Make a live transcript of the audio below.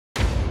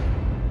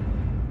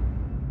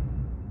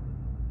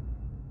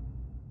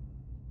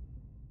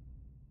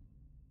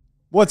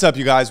What's up,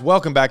 you guys?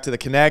 Welcome back to The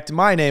Connect.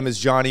 My name is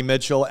Johnny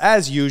Mitchell.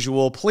 As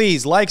usual,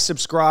 please like,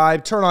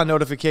 subscribe, turn on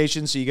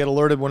notifications so you get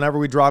alerted whenever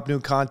we drop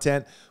new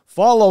content.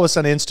 Follow us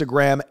on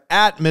Instagram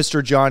at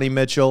Mr. Johnny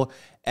Mitchell.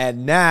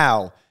 And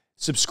now,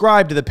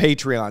 subscribe to the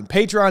Patreon,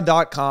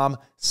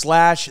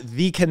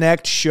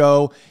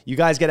 patreon.com/TheConnectShow. You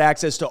guys get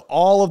access to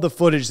all of the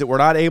footage that we're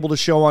not able to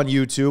show on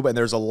YouTube, and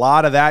there's a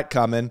lot of that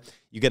coming.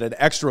 You get an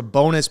extra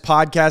bonus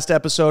podcast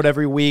episode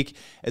every week,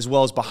 as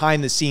well as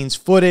behind-the-scenes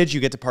footage. You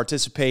get to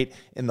participate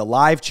in the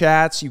live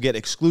chats. You get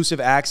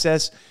exclusive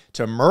access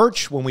to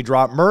merch when we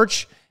drop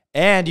merch,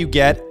 and you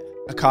get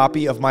a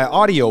copy of my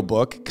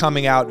audiobook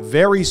coming out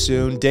very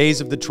soon, Days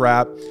of the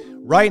Trap.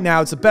 Right now,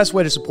 it's the best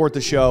way to support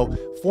the show.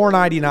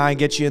 $4.99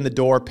 gets you in the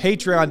door.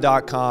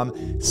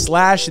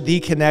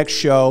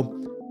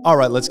 Patreon.com/TheConnectShow. All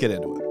right, let's get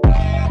into it.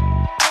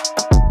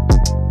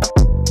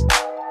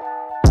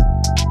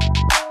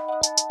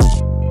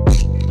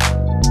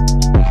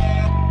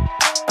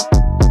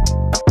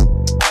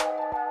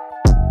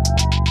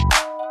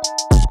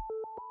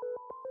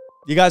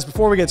 You guys,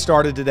 before we get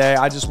started today,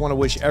 I just want to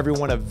wish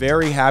everyone a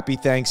very happy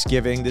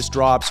Thanksgiving. This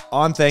drops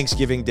on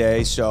Thanksgiving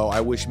Day, so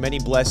I wish many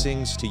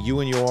blessings to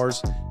you and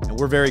yours, and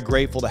we're very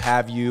grateful to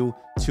have you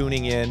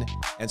tuning in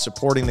and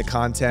supporting the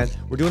content.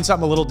 We're doing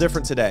something a little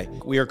different today.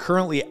 We are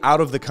currently out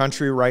of the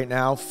country right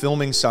now,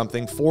 filming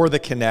something for The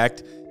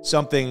Connect,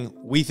 something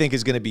we think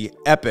is going to be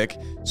epic.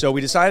 So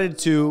we decided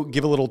to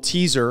give a little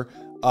teaser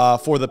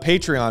for the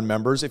Patreon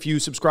members. If you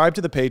subscribe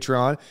to the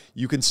Patreon,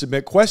 you can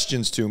submit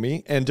questions to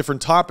me and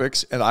different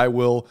topics, and I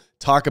will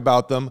talk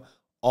about them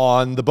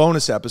on the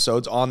bonus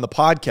episodes on the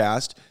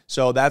podcast.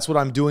 So that's what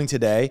I'm doing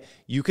today.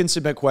 You can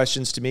submit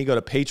questions to me. Go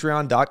to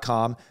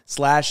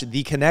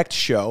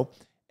patreon.com/TheConnectShow,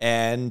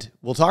 and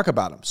we'll talk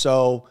about them.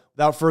 So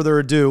without further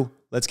ado,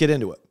 let's get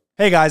into it.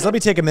 Hey guys, let me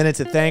take a minute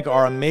to thank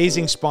our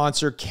amazing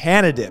sponsor,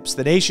 Cannadips,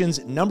 the nation's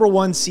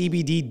 #1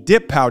 CBD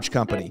dip pouch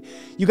company.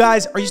 You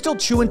guys, are you still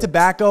chewing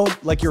tobacco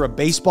like you're a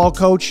baseball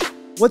coach?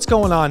 What's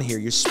going on here?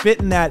 You're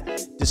spitting that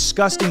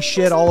disgusting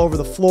shit all over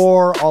the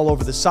floor, all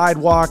over the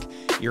sidewalk.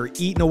 You're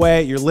eating away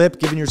at your lip,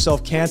 giving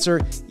yourself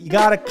cancer. You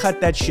gotta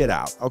cut that shit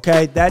out,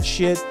 okay? That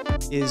shit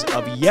is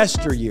of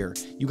yesteryear.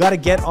 You gotta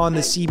get on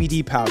the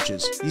CBD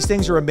pouches. These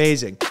things are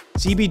amazing.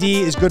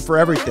 CBD is good for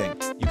everything.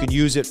 You can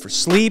use it for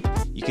sleep.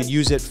 You can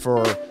use it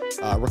for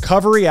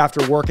recovery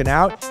after working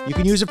out. You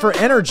can use it for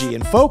energy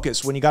and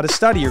focus when you got to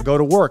study or go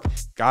to work.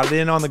 Got it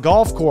in on the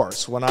golf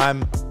course when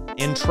I'm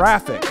in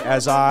traffic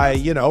as I,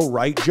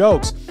 write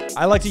jokes.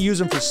 I like to use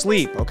them for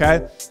sleep,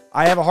 okay?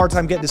 I have a hard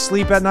time getting to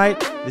sleep at night.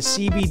 The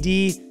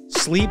CBD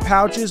sleep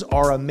pouches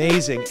are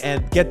amazing.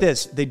 And get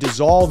this, they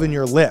dissolve in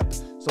your lip.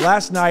 So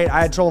last night,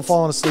 I had trouble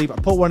falling asleep. I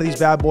put one of these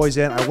bad boys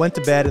in. I went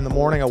to bed. In the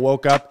morning, I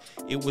woke up.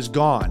 It was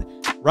gone.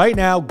 Right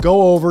now,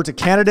 go over to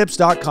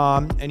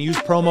Cannadips.com and use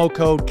promo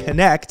code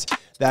CONNECT,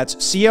 that's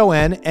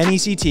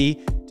CONNECT,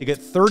 to get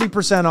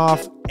 30%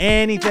 off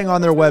anything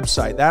on their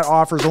website. That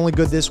offer is only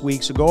good this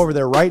week, so go over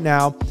there right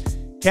now,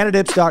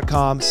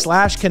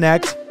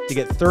 Cannadips.com/connect to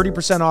get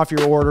 30% off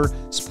your order.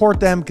 Support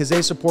them because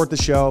they support the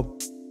show.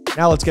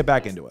 Now let's get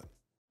back into it.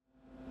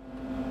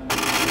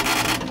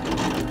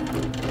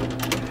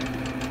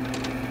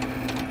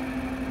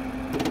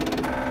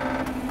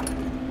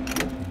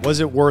 Was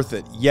it worth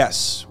it?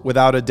 Yes,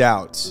 without a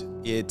doubt.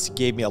 It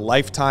gave me a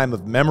lifetime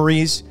of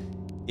memories.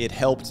 It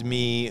helped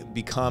me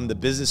become the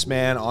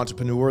businessman,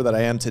 entrepreneur that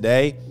I am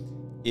today.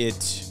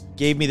 It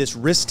gave me this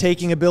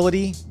risk-taking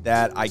ability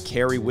that I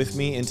carry with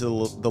me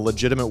into the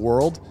legitimate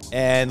world.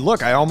 And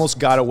look, I almost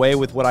got away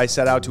with what I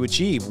set out to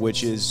achieve,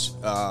 which is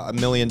 $1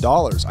 million.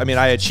 I mean,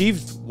 I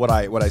achieved what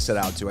I set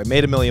out to. I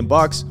made $1 million.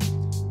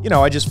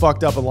 I just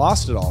fucked up and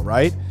lost it all,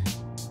 right?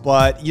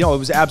 But, it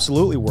was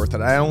absolutely worth it.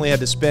 I only had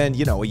to spend,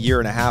 a year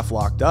and a half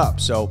locked up.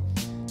 So,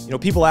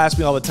 people ask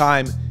me all the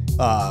time,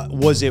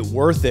 was it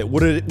worth it?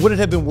 Would it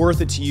have been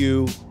worth it to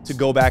you to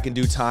go back and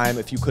do time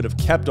if you could have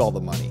kept all the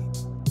money?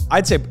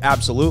 I'd say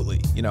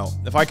absolutely.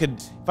 If I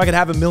could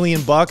have $1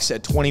 million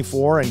at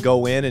 24 and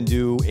go in and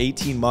do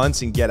 18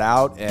 months and get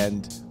out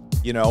and,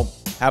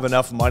 have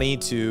enough money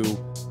to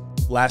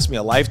last me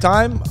a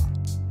lifetime,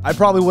 I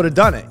probably would have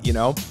done it,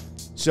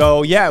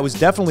 So yeah, it was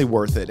definitely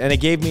worth it. And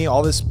it gave me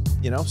all this,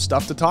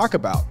 stuff to talk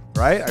about,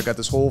 right? I've got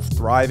this whole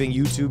thriving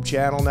YouTube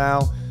channel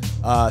now.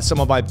 Some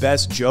of my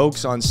best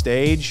jokes on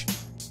stage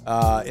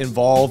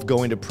involve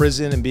going to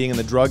prison and being in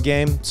the drug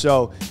game.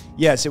 So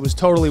yes, it was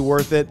totally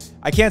worth it.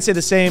 I can't say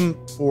the same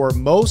for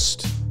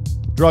most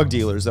drug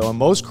dealers though, and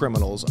most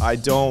criminals.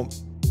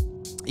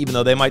 Even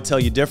though they might tell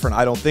you different,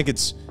 I don't think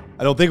it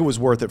was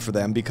worth it for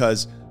them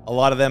because a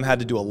lot of them had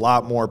to do a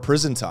lot more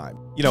prison time.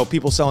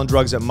 People selling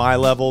drugs at my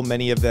level,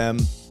 many of them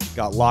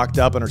got locked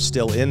up and are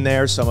still in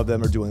there. Some of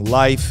them are doing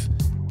life.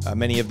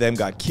 Many of them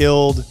got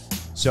killed.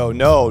 So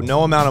no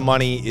amount of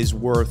money is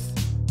worth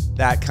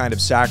that kind of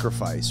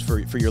sacrifice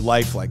for your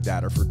life like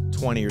that or for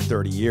 20 or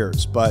 30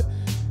 years. But,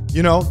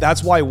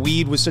 that's why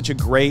weed was such a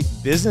great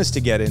business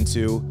to get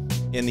into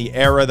in the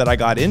era that I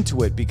got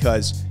into it,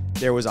 because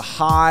there was a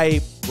high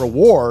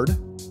reward,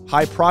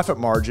 high profit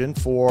margin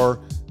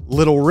for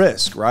little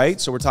risk, right?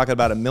 So we're talking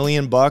about $1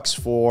 million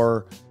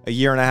for a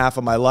year and a half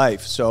of my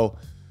life. So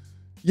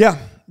yeah,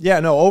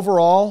 no,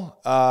 overall,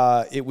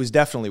 it was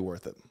definitely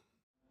worth it.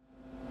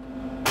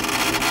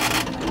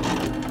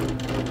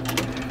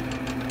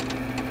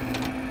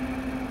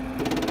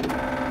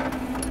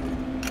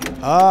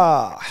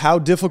 How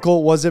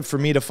difficult was it for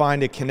me to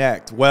find a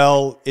connect?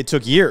 Well, it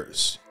took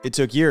years. It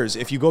took years.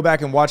 If you go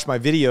back and watch my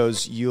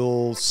videos,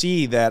 you'll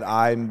see that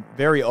I'm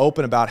very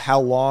open about how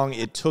long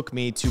it took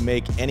me to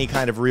make any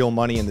kind of real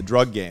money in the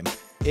drug game.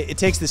 It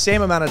takes the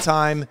same amount of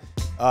time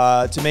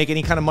to make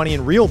any kind of money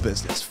in real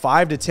business,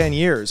 5 to 10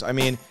 years. I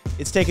mean,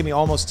 it's taken me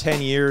almost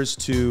 10 years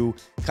to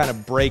kind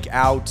of break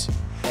out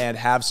and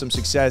have some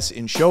success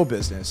in show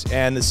business.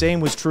 And the same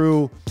was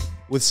true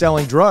with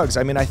selling drugs.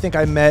 I mean, I think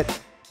I met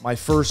my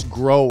first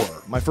grower,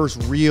 my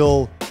first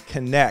real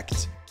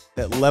connect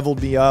that leveled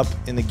me up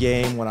in the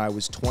game when I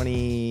was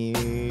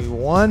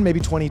 21, maybe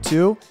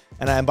 22.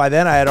 And by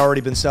then I had already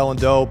been selling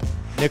dope,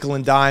 nickel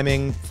and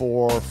diming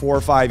for 4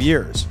 or 5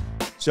 years.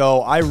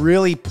 So I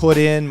really put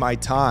in my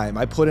time.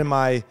 I put in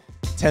my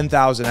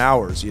 10,000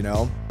 hours, you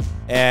know,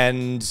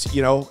 and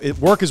you know,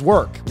 work is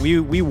work. We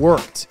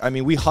worked. I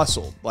mean, we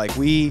hustled. Like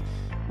we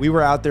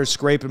were out there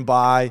scraping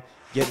by,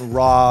 getting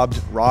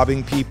robbed,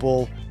 robbing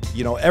people,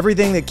 you know,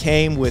 everything that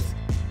came with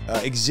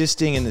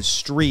existing in the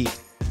street,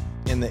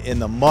 in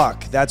the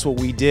muck. That's what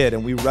we did,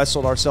 and we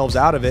wrestled ourselves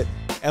out of it.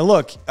 And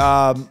look,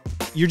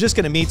 you're just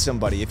going to meet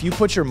somebody. If you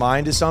put your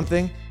mind to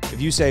something,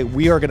 if you say,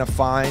 we are going to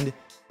find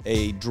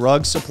a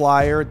drug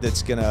supplier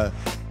that's going to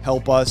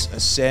help us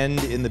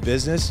ascend in the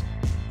business,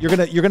 you're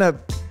going to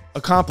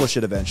accomplish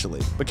it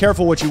eventually. But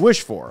careful what you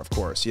wish for, of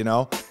course, you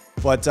know.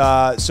 But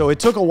so it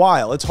took a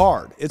while. It's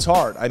hard. It's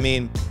hard. I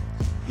mean,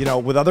 you know,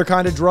 with other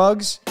kind of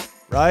drugs,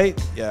 right?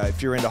 Yeah,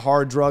 if you're into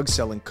hard drugs,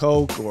 selling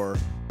coke or,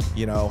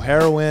 you know,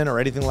 heroin or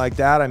anything like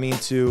that, I mean,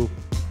 to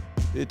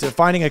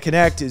finding a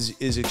connect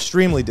is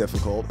extremely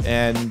difficult.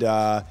 And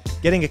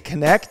getting a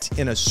connect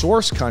in a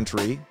source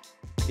country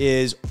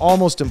is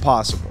almost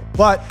impossible,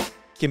 but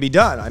can be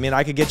done. I mean,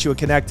 I could get you a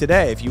connect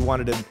today if you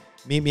wanted to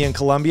meet me in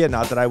Colombia.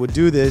 Not that I would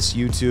do this,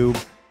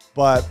 YouTube,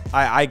 but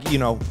I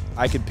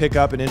could pick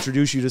up and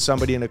introduce you to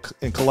somebody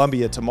in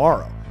Colombia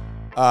tomorrow.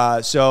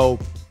 So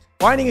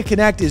finding a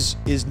connect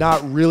is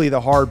not really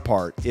the hard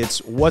part. It's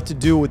what to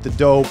do with the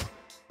dope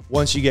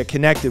once you get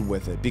connected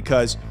with it,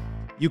 because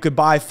you could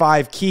buy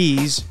 5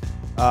 keys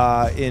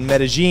in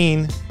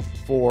Medellin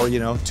for, you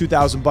know,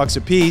 $2,000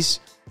 a piece,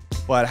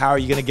 but how are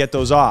you going to get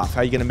those off?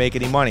 How are you going to make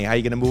any money? How are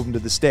you going to move them to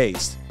the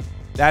States?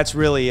 That's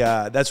really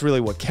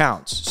what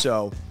counts.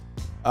 So,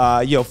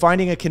 you know,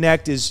 finding a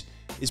connect is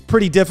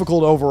pretty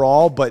difficult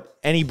overall, but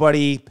any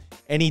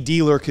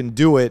dealer can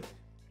do it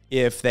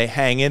if they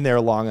hang in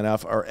there long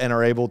enough and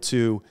are able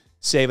to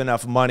save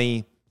enough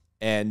money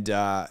and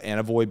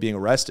avoid being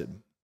arrested.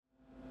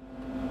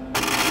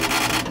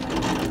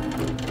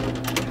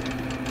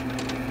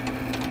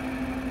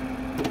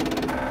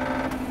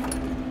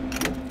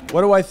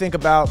 What do I think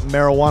about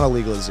marijuana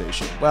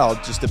legalization? Well,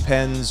 it just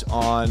depends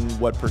on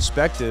what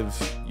perspective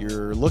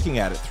you're looking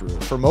at it through.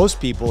 For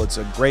most people, it's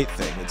a great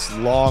thing. It's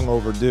long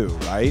overdue,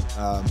 right?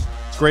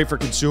 It's great for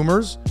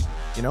consumers.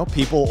 You know,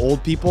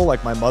 old people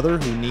like my mother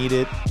who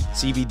needed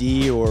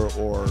CBD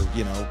or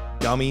you know,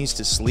 gummies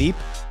to sleep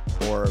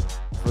or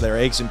for their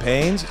aches and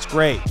pains. It's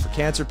great for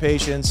cancer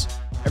patients.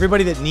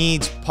 Everybody that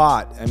needs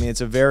pot, I mean, it's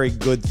a very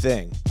good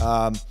thing.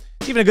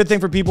 It's even a good thing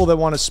for people that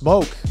want to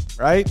smoke,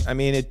 right? I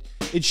mean,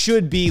 it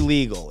should be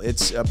legal.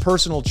 It's a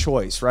personal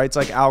choice, right? It's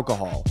like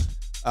alcohol.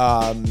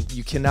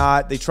 You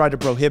cannot, they tried to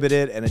prohibit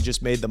it and it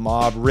just made the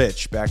mob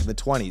rich back in the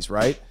 20s,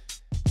 right?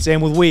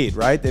 Same with weed,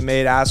 right? They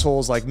made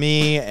assholes like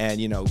me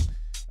and, you know,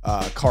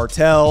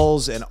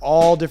 cartels and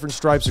all different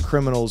stripes of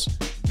criminals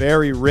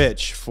very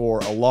rich for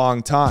a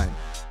long time.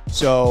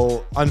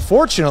 So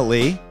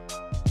unfortunately,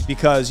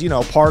 because, you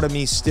know, part of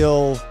me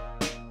still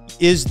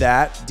is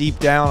that deep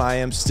down, I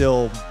am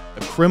still a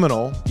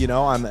criminal, you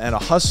know, I'm a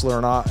hustler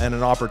and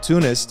an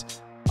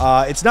opportunist.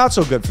 It's not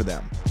so good for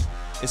them.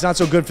 It's not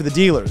so good for the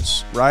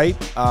dealers, right?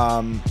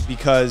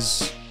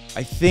 Because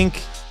I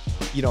think,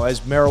 you know,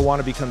 as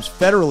marijuana becomes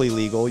federally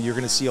legal, you're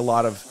going to see a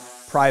lot of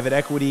private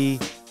equity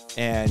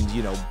and,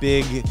 you know,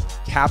 big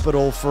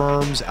capital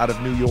firms out of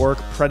New York,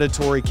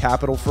 predatory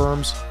capital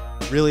firms,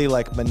 really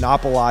like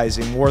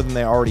monopolizing more than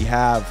they already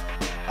have,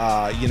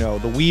 you know,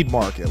 the weed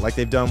market like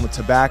they've done with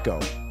tobacco.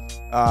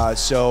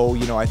 So,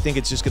 you know, I think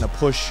it's just going to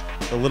push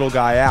the little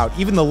guy out.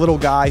 Even the little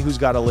guy who's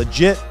got a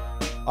legit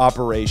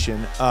operation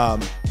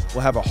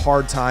will have a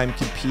hard time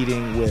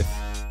competing with,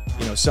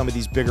 you know, some of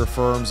these bigger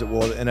firms that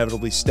will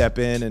inevitably step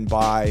in and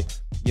buy,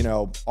 you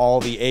know, all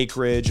the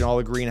acreage and all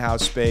the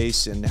greenhouse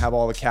space and have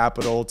all the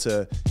capital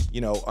to,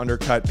 you know,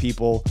 undercut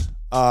people.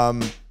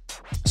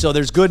 So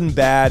there's good and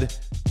bad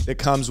that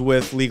comes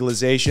with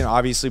legalization.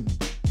 Obviously,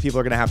 people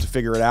are going to have to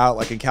figure it out.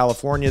 Like in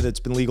California, that's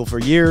been legal for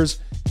years,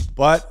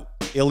 but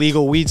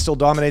illegal weed still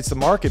dominates the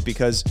market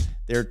because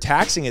they're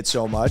taxing it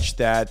so much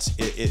that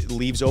it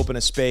leaves open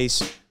a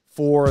space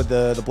for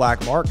the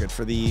black market,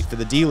 for the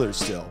dealers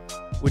still,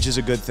 which is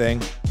a good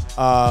thing.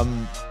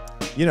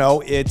 you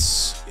know,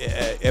 it's,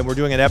 and we're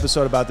doing an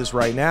episode about this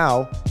right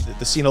now,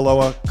 the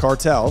Sinaloa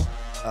cartel,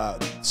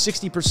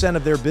 60%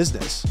 of their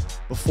business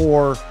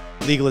before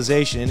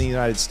legalization in the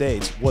United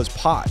States was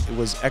pot. It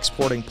was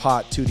exporting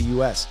pot to the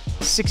US,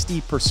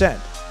 60%.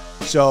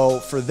 So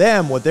for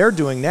them, what they're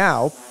doing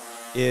now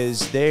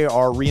is they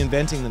are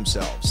reinventing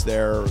themselves.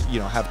 They're, you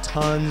know, have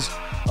tons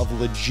of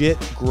legit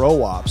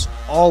grow ops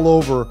all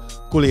over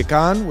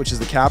Culiacan, which is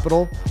the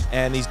capital,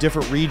 and these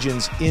different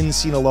regions in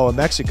Sinaloa,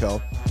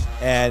 Mexico.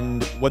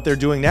 And what they're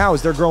doing now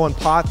is they're growing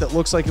pot that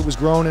looks like it was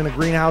grown in a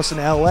greenhouse in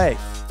LA.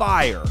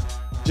 Fire.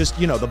 Just,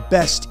 you know, the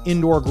best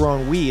indoor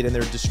grown weed, and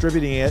they're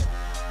distributing it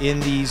in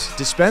these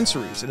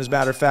dispensaries. And as a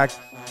matter of fact,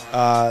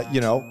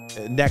 you know,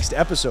 next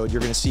episode,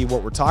 you're going to see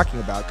what we're talking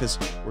about, because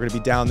we're going to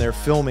be down there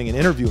filming and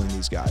interviewing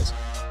these guys.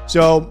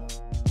 So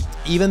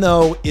even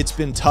though it's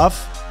been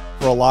tough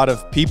for a lot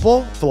of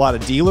people, for a lot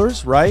of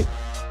dealers, right?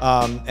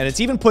 And it's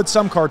even put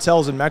some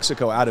cartels in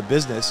Mexico out of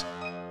business.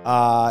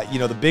 You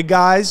know, the big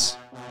guys,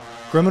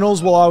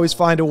 criminals will always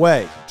find a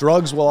way.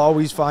 Drugs will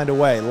always find a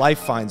way. Life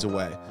finds a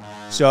way.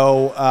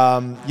 So,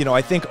 you know,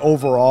 I think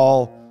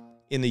overall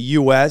in the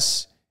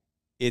U.S.,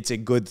 it's a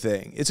good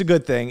thing. It's a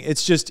good thing.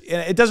 It's just,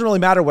 it doesn't really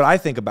matter what I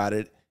think about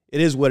it.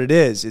 It is what it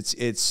is.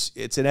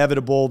 It's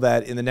inevitable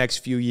that in the next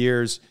few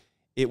years,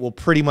 it will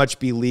pretty much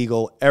be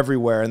legal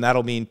everywhere. And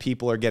that'll mean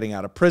people are getting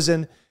out of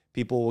prison.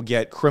 People will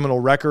get criminal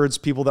records.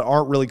 People that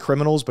aren't really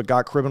criminals but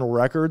got criminal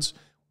records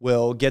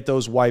will get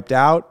those wiped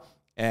out,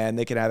 and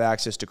they can have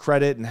access to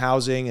credit and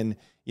housing and,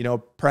 you know,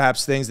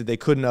 perhaps things that they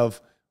couldn't have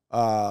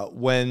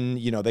when,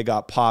 you know, they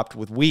got popped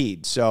with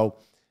weed. So,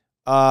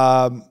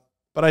 but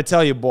I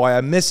tell you, boy, I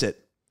miss it.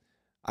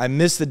 I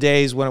miss the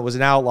days when it was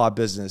an outlaw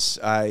business.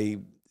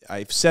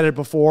 I've said it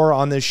before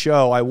on this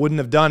show. I wouldn't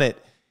have done it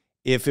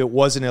if it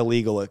wasn't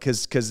illegal,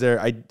 because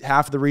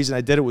half the reason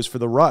I did it was for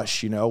the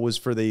rush, you know, was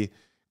for the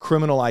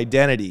criminal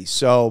identity.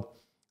 So,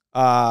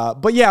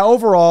 but yeah,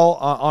 overall,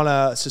 on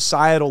a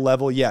societal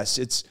level, yes,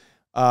 it's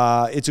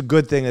a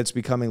good thing that's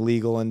becoming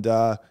legal, and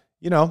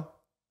you know,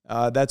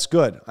 that's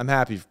good. I'm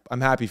happy.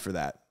 I'm happy for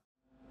that.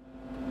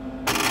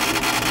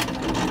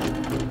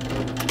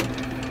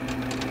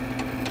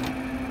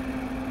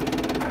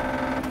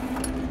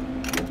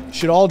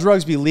 Should all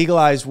drugs be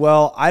legalized?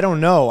 Well, I don't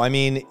know. I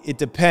mean, it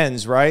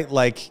depends, right?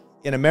 Like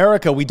in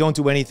America, we don't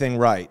do anything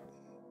right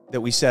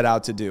that we set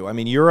out to do. I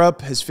mean, Europe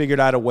has figured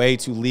out a way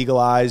to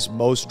legalize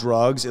most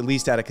drugs, at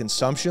least at a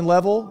consumption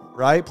level,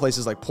 right?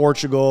 Places like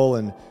Portugal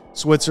and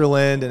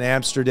Switzerland and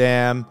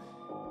Amsterdam.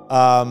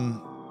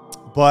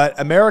 But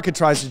America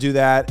tries to do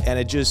that, and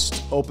it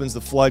just opens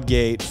the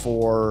floodgate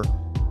for,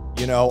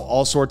 you know,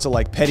 all sorts of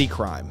like petty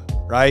crime,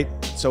 right?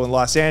 So in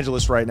Los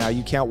Angeles right now,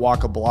 you can't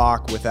walk a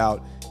block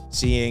without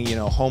seeing, you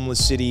know,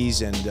 homeless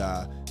cities and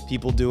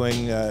people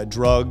doing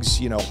drugs,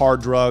 you know, hard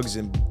drugs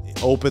and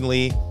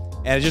openly.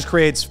 And it just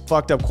creates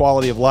fucked up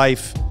quality of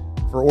life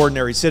for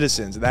ordinary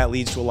citizens. And that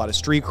leads to a lot of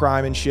street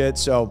crime and shit.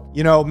 So,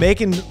 you know,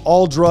 making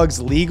all drugs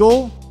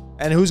legal,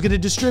 and who's going to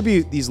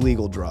distribute these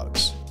legal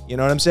drugs? You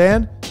know what I'm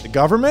saying? The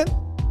government?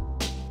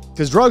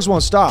 Because drugs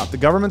won't stop. The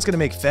government's going to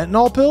make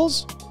fentanyl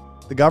pills.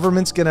 The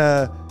government's going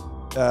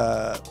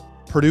to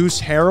produce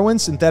heroin,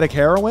 synthetic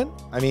heroin.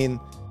 I mean,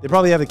 they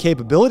probably have the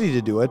capability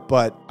to do it,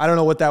 but I don't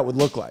know what that would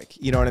look like.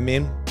 You know what I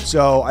mean?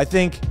 So I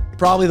think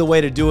probably the way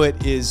to do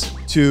it is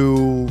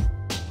to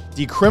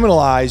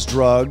decriminalize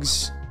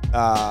drugs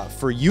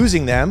for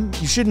using them.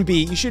 You shouldn't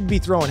be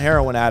throwing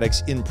heroin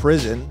addicts in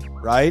prison,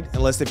 right?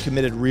 Unless they've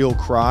committed real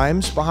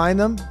crimes behind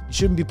them. You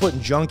shouldn't be putting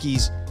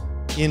junkies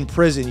in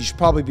prison. You should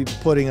probably be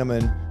putting them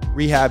in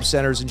rehab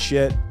centers and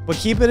shit. But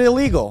keep it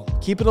illegal.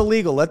 Keep it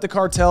illegal. Let the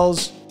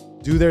cartels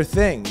do their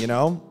thing, you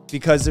know?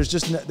 Because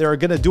they're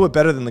going to do it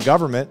better than the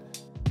government.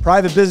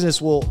 Private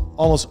business will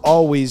almost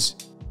always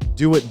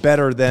do it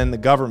better than the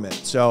government.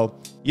 So,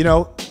 you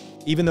know,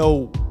 even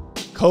though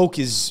coke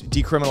is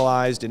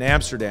decriminalized in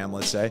Amsterdam,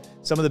 let's say,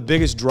 some of the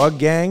biggest drug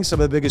gangs, some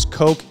of the biggest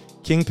coke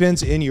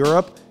kingpins in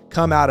Europe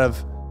come out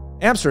of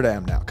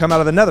Amsterdam now, come out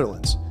of the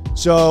Netherlands.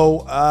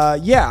 So,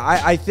 yeah,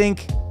 I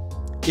think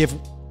if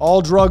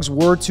all drugs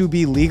were to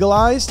be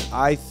legalized,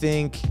 I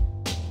think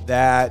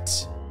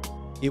that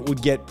it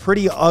would get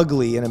pretty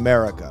ugly in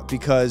America,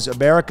 because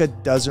America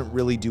doesn't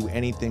really do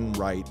anything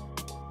right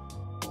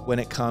when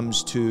it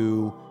comes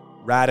to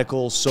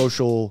radical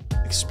social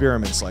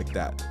experiments like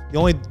that. The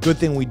only good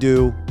thing we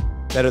do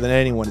better than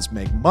anyone is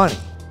make money.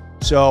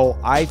 So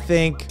I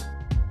think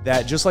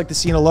that just like the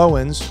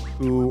Sinaloans,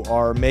 who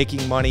are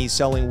making money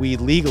selling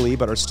weed legally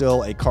but are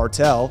still a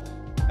cartel,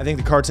 I think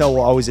the cartel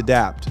will always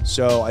adapt.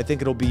 So I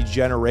think it'll be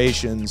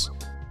generations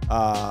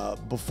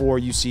before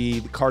you see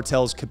the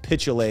cartels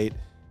capitulate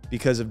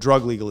because of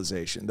drug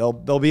legalization. They'll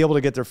be able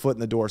to get their foot in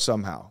the door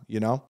somehow, you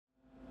know?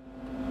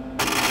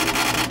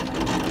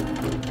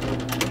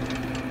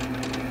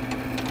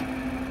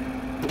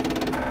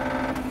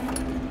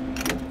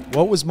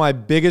 What was my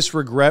biggest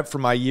regret for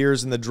my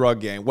years in the drug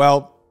game?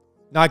 Well,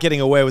 not getting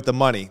away with the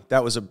money.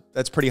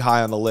 That's pretty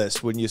high on the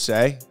list, wouldn't you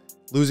say?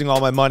 Losing all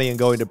my money and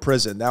going to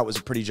prison. That was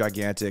a pretty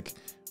gigantic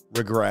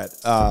regret.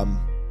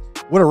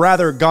 Would have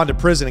rather gone to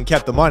prison and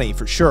kept the money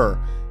for sure.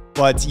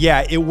 But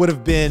yeah, it would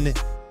have been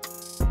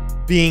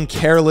being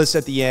careless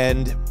at the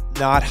end,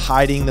 not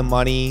hiding the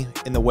money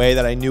in the way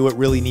that I knew it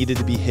really needed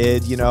to be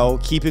hid, you know,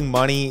 keeping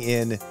money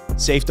in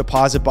safe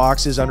deposit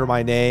boxes under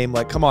my name.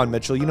 Like, come on,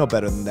 Mitchell, you know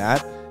better than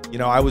that. You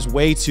know, I was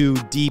way too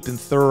deep and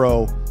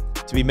thorough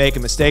to be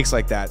making mistakes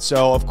like that.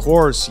 So of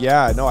course,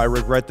 yeah, no, I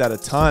regret that a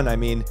ton. I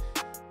mean,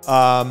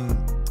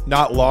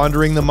 not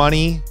laundering the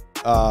money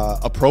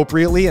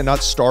appropriately and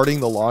not starting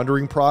the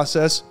laundering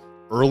process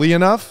early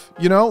enough,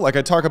 you know, like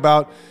I talk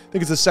about, I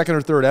think it's the second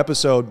or third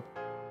episode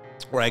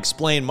where I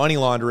explain money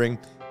laundering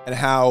and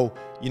how,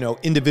 you know,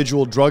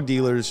 individual drug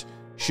dealers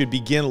should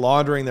begin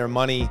laundering their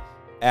money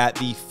at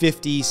the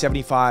 $50,000,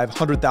 $75,000,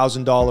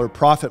 $100,000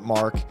 profit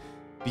mark,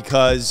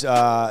 because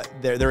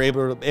they're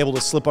able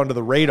to slip under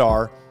the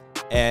radar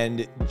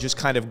and just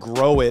kind of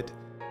grow it,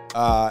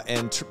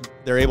 and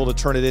they're able to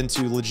turn it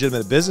into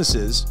legitimate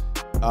businesses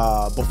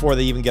before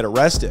they even get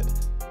arrested.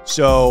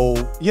 So,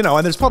 you know,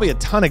 and there's probably a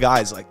ton of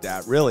guys like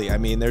that, really. I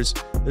mean, there's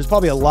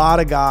probably a lot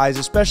of guys,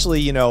 especially,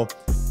 you know,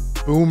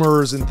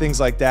 boomers and things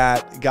like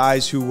that,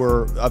 guys who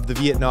were of the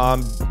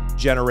Vietnam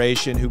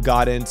generation who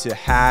got into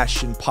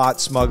hash and pot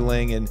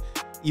smuggling and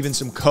even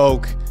some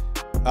coke,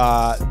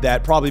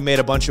 that probably made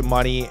a bunch of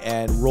money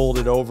and rolled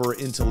it over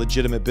into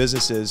legitimate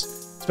businesses,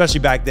 especially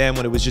back then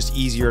when it was just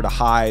easier to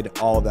hide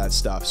all of that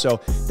stuff.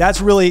 So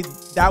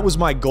that was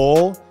my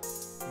goal,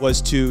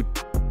 was to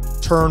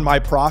turn my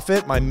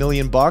profit, my $1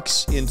 million,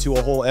 into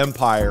a whole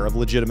empire of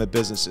legitimate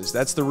businesses.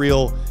 That's the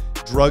real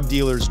drug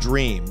dealer's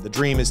dream. The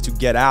dream is to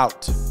get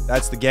out.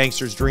 That's the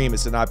gangster's dream,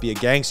 is to not be a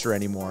gangster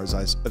anymore, as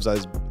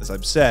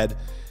I've said.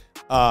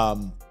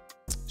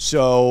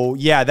 So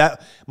yeah,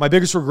 my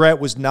biggest regret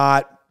was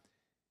not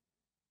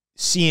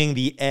seeing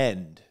the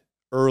end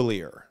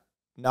earlier,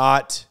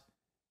 not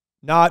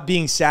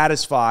being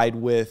satisfied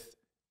with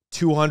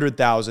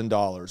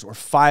 $200,000 or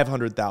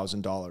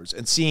 $500,000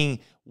 and seeing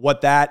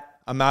what that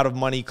amount of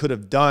money could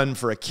have done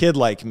for a kid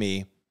like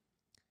me,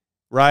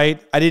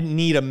 right? I didn't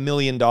need $1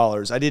 million.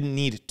 I didn't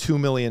need $2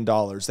 million.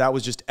 That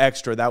was just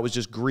extra. That was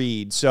just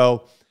greed.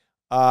 So,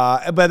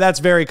 but that's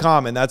very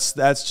common. That's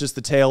just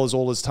the tale as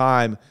old as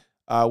time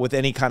with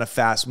any kind of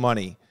fast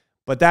money.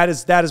 But that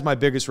is my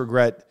biggest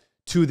regret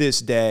to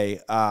this day,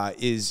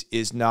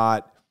 is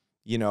not,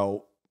 you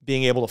know,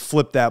 being able to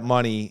flip that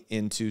money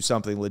into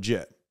something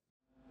legit.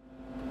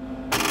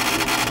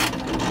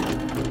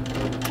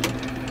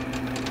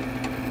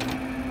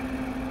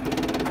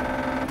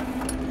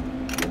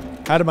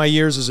 How did my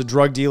years as a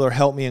drug dealer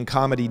help me in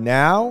comedy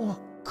now?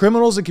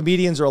 Criminals and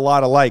comedians are a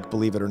lot alike,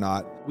 believe it or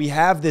not. We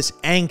have this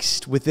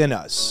angst within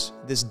us,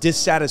 this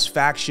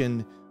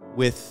dissatisfaction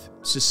with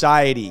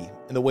society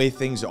and the way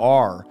things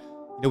are.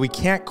 You know, we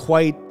can't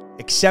quite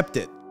accept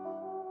it,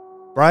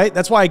 right?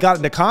 That's why I got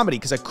into comedy,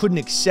 because I couldn't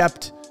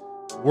accept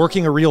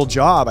working a real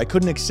job. I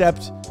couldn't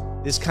accept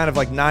this kind of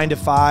like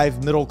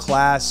 9-to-5 middle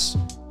class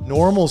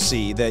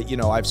normalcy that, you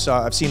know, I've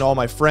seen all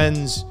my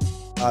friends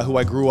who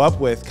I grew up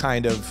with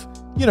kind of,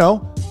 you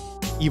know,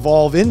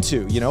 evolve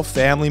into, you know,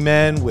 family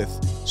men with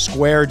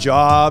square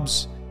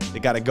jobs. They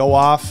got to go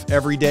off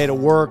every day to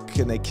work,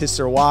 and they kiss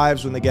their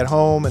wives when they get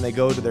home, and they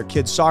go to their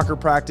kids' soccer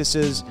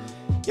practices.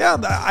 Yeah,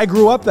 I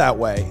grew up that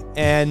way,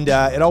 and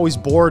it always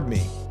bored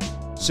me.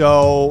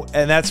 So,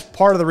 and that's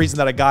part of the reason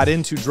that I got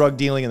into drug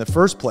dealing in the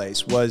first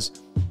place, was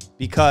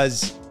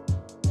because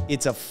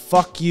it's a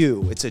fuck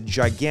you. It's a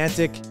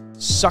gigantic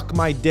suck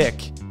my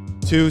dick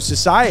to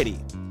society.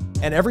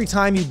 And every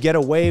time you get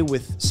away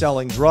with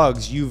selling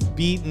drugs, you've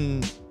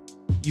beaten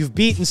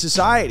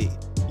society.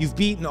 You've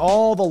beaten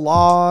all the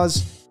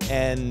laws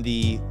and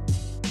the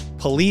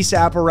police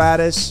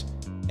apparatus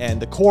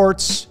and the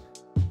courts,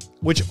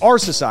 which are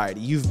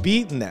society. You've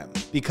beaten them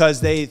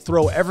because they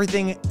throw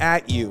everything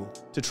at you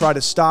to try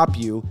to stop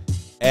you,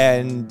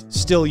 and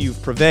still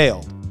you've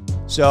prevailed.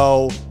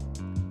 So,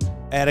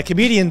 and a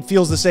comedian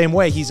feels the same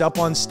way. He's up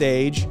on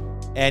stage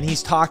and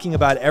he's talking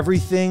about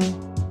everything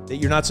that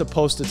you're not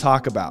supposed to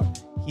talk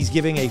about. He's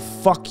giving a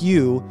fuck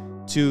you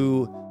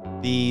to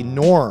the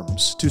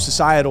norms, to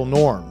societal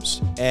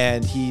norms.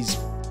 And he's,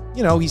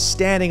 you know, he's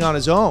standing on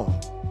his own.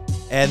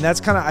 And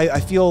that's kind of, I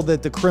feel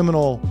that the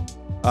criminal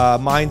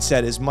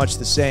mindset is much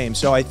the same.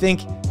 So I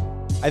think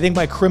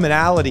my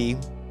criminality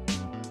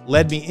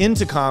led me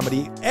into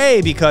comedy,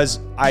 A, because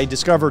I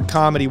discovered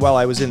comedy while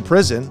I was in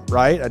prison,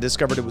 right? I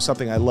discovered it was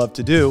something I loved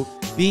to do.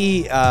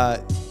 B,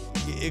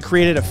 it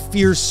created a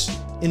fierce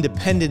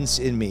independence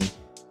in me.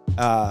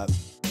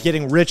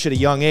 Getting rich at a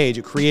young age,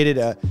 it created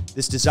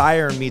this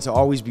desire in me to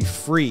always be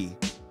free.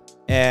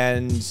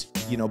 And,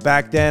 you know,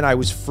 back then I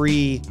was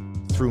free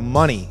through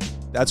money.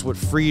 That's what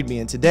freed me.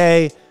 And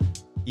today,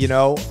 you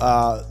know,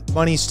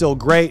 money's still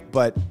great,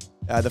 but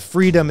the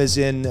freedom is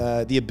in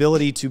the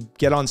ability to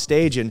get on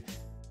stage and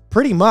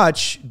pretty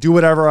much do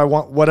whatever I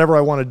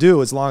want to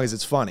do, as long as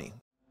it's funny.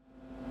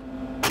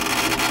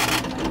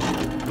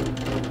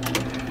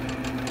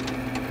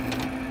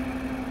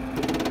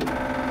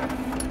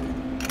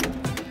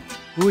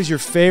 Who is your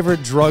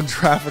favorite drug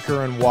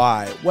trafficker and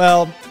why?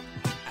 Well,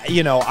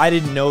 you know, I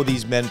didn't know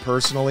these men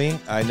personally.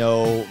 I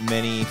know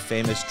many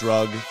famous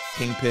drug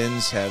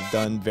kingpins have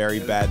done very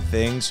bad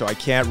things, so I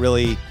can't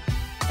really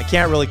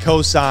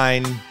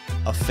co-sign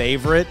a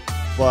favorite,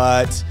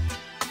 but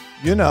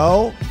you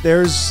know,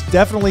 there's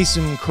definitely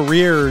some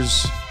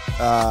careers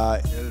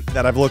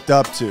that I've looked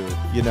up to.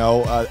 You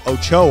know,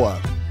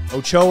 Ochoa.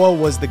 Ochoa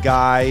was the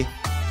guy,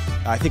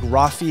 I think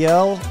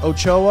Rafael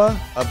Ochoa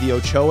of the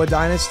Ochoa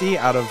dynasty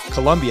out of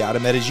Colombia, out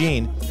of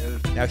Medellin.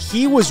 Now,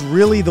 he was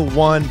really the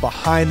one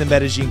behind the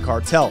Medellin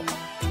cartel.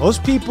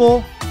 Most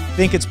people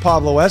think it's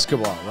Pablo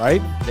Escobar,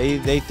 right?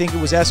 They think it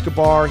was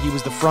Escobar. He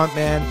was the front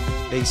man.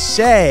 They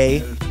say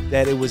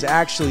that it was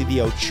actually the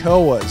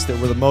Ochoas that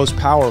were the most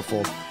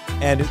powerful.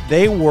 And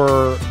they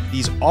were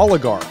these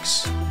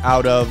oligarchs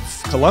out of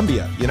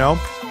Colombia, you know?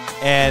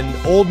 And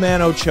old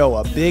man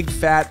Ochoa, big,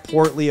 fat,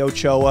 portly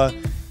Ochoa,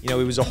 you know,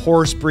 he was a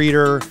horse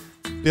breeder,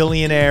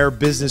 billionaire,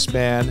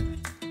 businessman.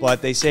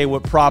 But they say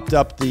what propped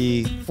up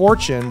the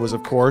fortune was,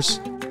 of course,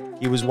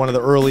 he was one of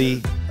the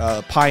early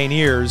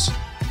pioneers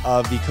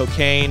of the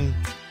cocaine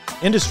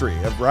industry,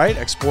 right?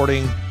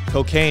 Exporting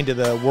cocaine to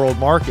the world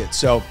market.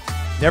 So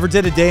never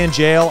did a day in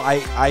jail.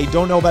 I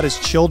don't know about his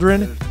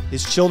children.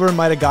 His children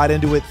might have got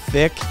into it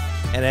thick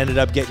and ended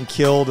up getting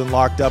killed and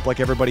locked up like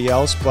everybody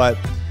else. But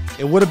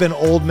it would have been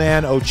old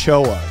man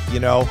Ochoa, you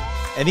know?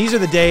 And these are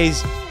the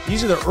days,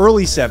 these are the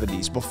early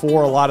 70s,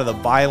 before a lot of the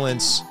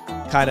violence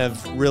kind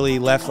of really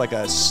left like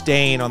a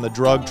stain on the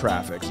drug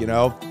traffic, you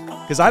know?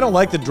 Because I don't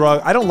like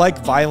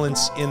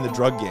violence in the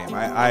drug game.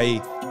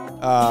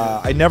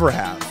 I never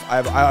have.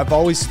 I've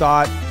always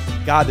thought,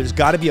 God, there's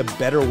got to be a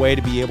better way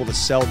to be able to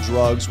sell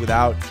drugs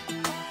without,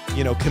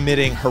 you know,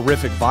 committing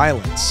horrific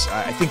violence.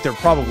 I think there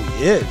probably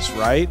is,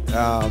 right?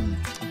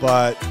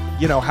 But,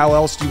 you know, how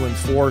else do you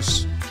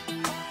enforce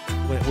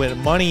when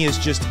money is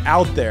just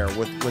out there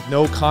with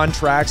no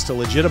contracts to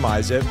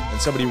legitimize it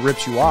and somebody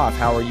rips you off?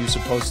 How are you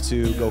supposed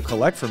to go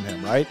collect from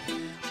him, right?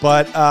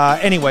 But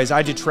anyways,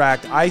 I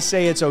detract. I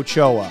say it's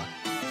Ochoa.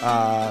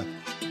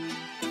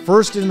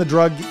 First in the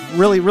drug,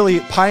 really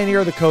pioneer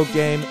of the coke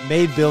game,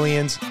 made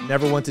billions,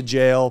 never went to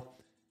jail,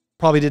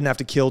 probably didn't have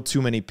to kill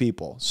too many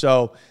people.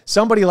 So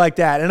somebody like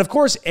that. And of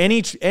course,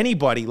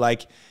 anybody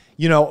like,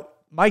 you know,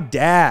 my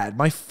dad,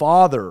 my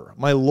father,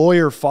 my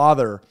lawyer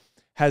father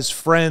has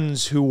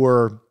friends who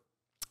were,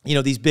 you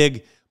know, these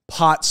big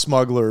pot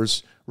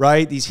smugglers,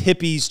 right? These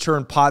hippies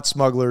turned pot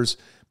smugglers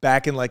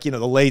back in, like, you know,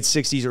 the late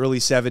 60s, early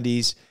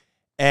 70s.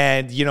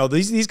 And, you know,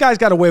 these guys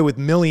got away with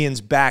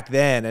millions back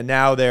then, and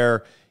now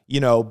they're, you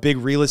know, big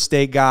real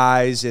estate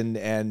guys,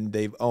 and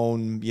they've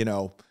owned, you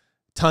know,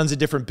 tons of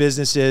different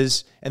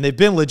businesses, and they've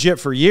been legit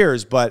for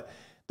years, but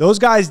those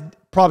guys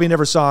probably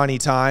never saw any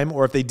time,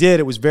 or if they did,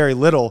 it was very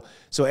little.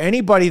 So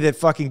anybody that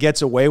fucking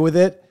gets away with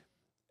it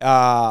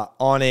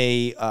on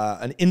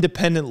an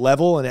independent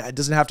level, and it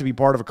doesn't have to be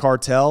part of a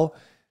cartel,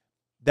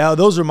 now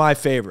those are my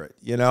favorite,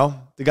 you know?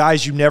 The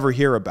guys you never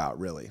hear about,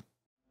 really.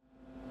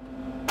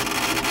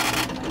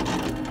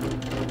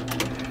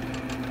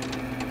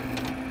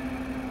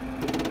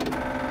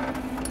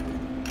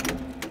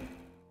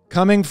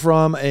 Coming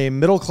from a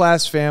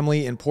middle-class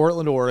family in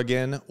Portland,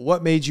 Oregon,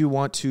 what made you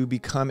want to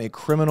become a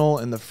criminal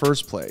in the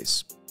first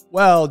place?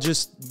 Well,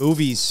 just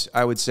movies,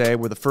 I would say,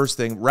 were the first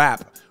thing.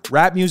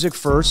 Rap music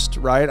first,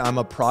 right? I'm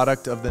a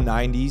product of the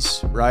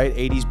 90s, right?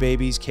 80s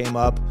babies came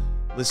up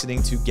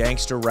listening to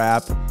gangster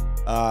rap.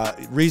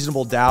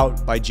 Reasonable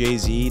Doubt by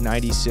Jay-Z,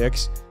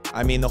 96.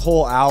 I mean, the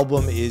whole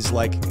album is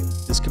like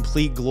this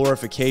complete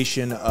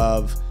glorification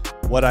of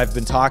what I've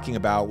been talking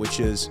about,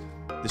 which is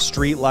the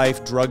street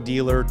life, drug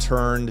dealer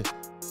turned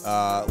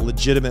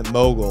legitimate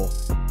mogul.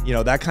 You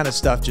know, that kind of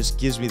stuff just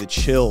gives me the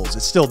chills. It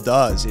still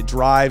does. It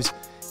drives,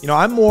 you know,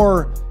 I'm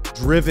more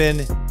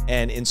driven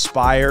and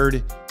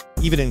inspired,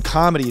 even in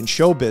comedy and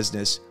show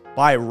business,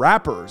 by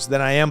rappers than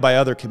I am by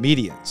other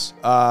comedians.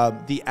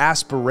 The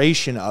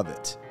aspiration of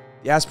it.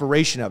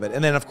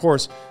 And then, of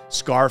course,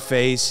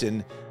 Scarface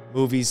and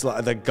movies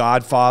like The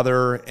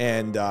Godfather,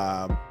 and,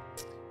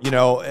 you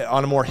know,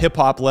 on a more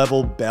hip-hop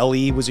level,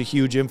 Belly was a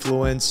huge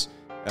influence.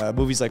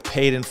 Movies like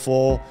Paid in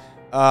Full.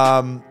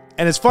 And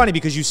it's funny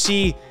because you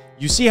see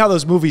how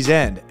those movies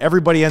end.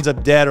 Everybody ends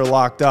up dead or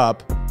locked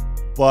up.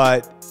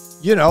 But,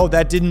 you know,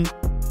 that didn't...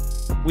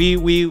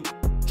 We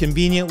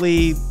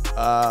conveniently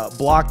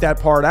blocked that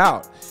part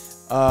out.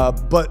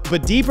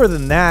 But deeper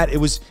than that, it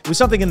was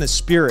something in the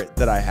spirit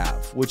that I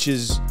have, which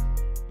is,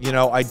 you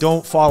know, I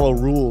don't follow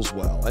rules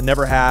well. I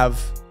never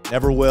have,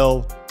 never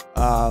will.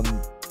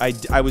 I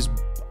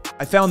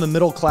found the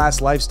middle-class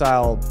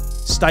lifestyle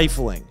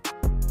stifling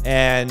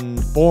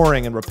and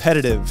boring and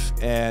repetitive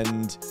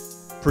and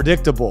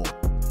predictable,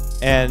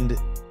 and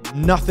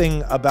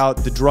nothing about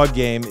the drug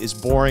game is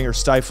boring or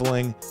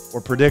stifling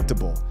or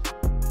predictable.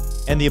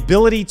 And the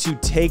ability to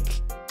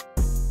take,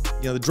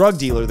 you know, the drug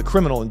dealer, the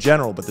criminal in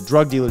general, but the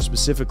drug dealer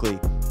specifically,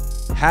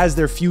 has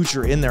their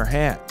future in their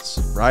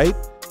hands, right?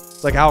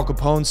 It's like Al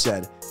Capone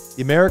said,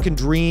 the American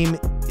dream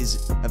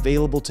is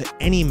available to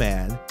any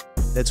man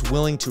that's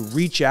willing to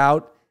reach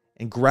out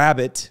and grab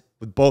it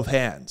with both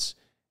hands.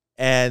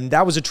 And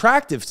that was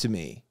attractive to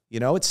me. You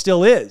know, it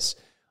still is.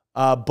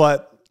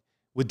 But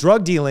with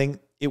drug dealing,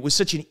 it was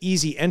such an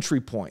easy entry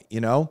point,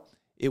 you know?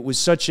 It was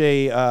such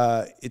a,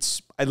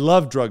 I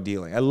love drug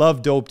dealing. I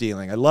love dope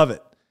dealing. I love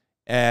it.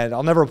 And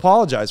I'll never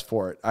apologize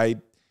for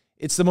it.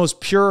 It's the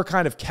most pure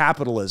kind of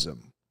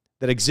capitalism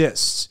that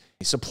exists.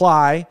 A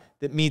supply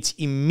that meets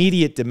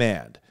immediate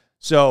demand.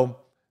 So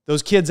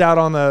those kids out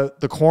on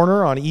the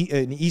corner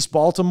in East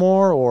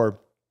Baltimore or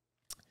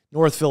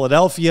North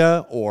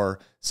Philadelphia or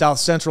South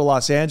Central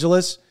Los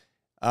Angeles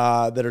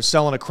that are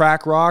selling a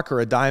crack rock or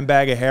a dime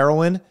bag of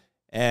heroin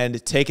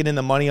and taking in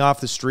the money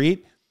off the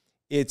street,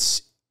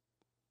 it's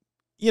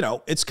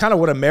kind of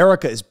what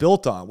America is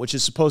built on, which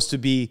is supposed to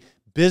be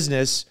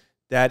business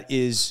that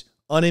is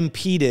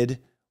unimpeded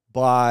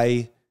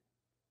by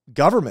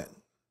government.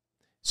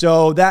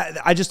 So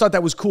I just thought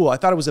that was cool. I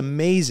thought it was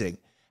amazing.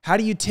 How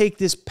do you take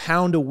this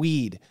pound of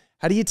weed?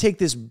 How do you take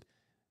this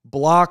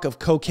block of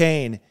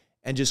cocaine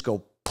and just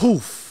go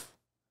poof?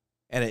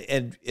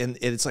 And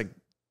it's like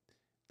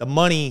the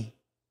money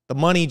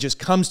just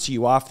comes to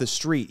you off the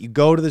street. You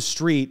go to the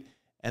street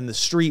and the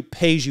street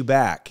pays you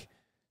back.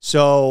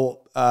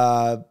 So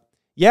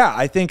yeah,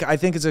 I think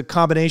it's a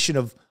combination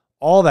of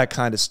all that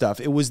kind of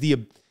stuff. It was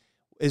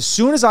as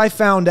soon as I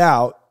found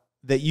out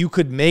that you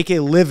could make a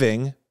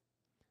living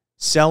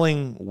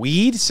selling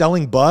weed,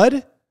 selling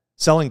bud,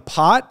 selling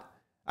pot,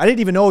 I didn't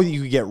even know that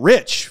you could get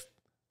rich.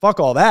 Fuck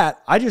all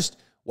that.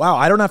 Wow,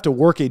 I don't have to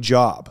work a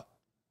job.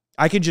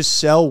 I could just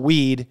sell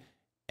weed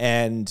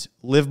and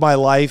live my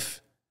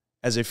life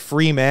as a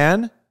free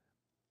man.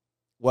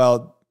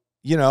 Well,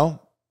 you know,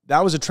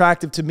 that was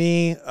attractive to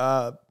me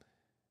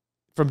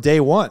from day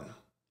one.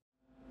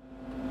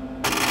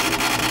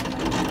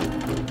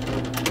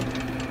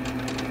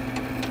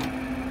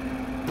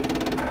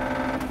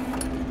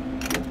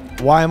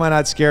 Why am I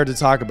not scared to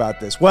talk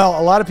about this?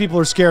 Well, a lot of people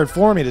are scared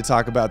for me to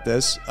talk about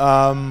this.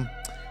 I'm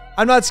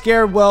not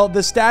scared. Well,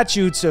 the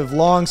statutes have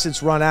long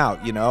since run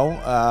out, you know.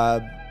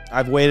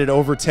 I've waited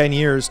over 10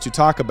 years to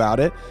talk about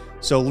it.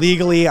 So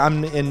legally,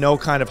 I'm in no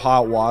kind of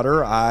hot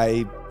water.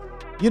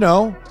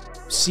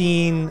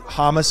 Seen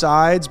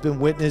homicides, been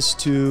witness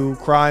to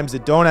crimes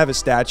that don't have a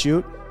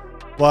statute,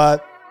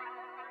 but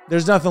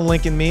there's nothing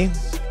linking me.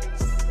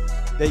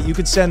 That you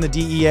could send the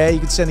DEA, you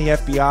could send the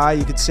FBI,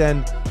 you could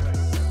send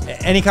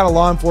any kind of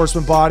law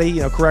enforcement body,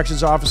 you know,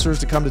 corrections officers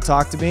to come to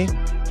talk to me.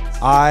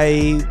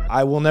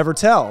 I will never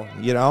tell,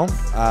 you know.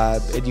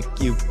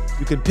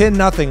 You can pin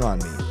nothing on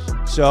me.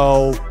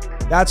 So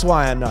that's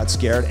why I'm not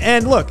scared.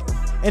 And look,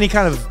 any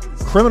kind of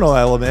criminal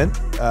element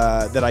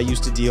that I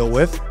used to deal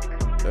with,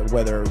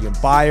 whether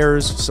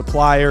buyers,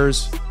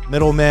 suppliers,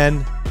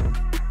 middlemen,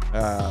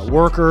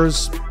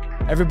 workers,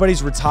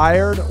 everybody's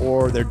retired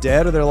or they're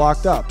dead or they're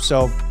locked up.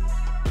 So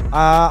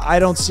I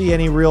don't see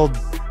any real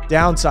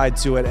downside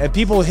to it. And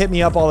people hit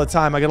me up all the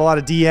time. I get a lot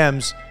of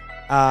DMs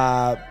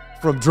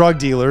from drug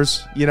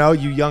dealers, you know,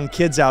 you young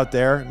kids out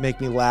there, make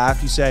me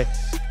laugh. You say,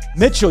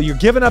 Mitchell, you're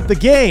giving up the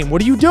game.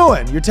 What are you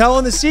doing? You're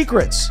telling the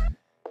secrets.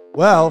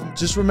 Well,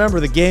 just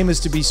remember the game is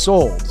to be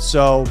sold.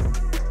 So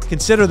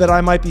consider that I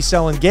might be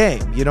selling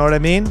game. You know what I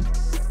mean?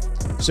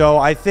 So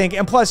I think,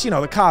 and plus, you know,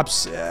 the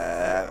cops,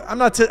 I'm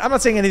not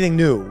saying anything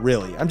new,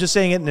 really. I'm just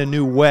saying it in a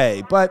new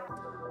way. But,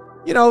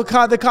 you know,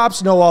 the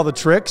cops know all the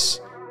tricks.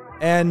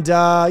 And,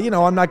 you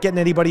know, I'm not getting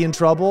anybody in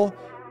trouble.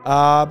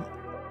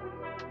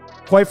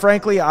 Quite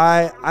frankly,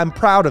 I'm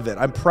proud of it.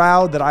 I'm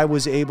proud that I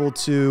was able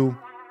to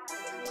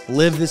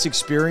live this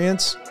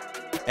experience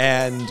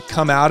and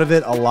come out of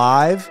it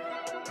alive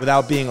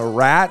without being a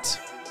rat,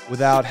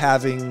 without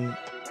having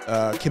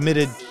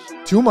committed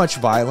too much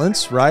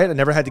violence, right? I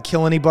never had to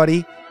kill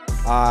anybody.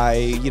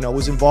 I, you know,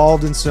 was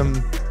involved in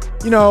some,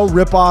 you know,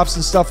 rip-offs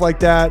and stuff like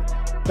that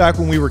back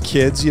when we were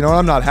kids. You know,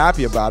 I'm not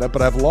happy about it,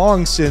 but I've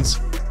long since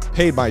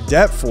paid my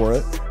debt for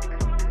it.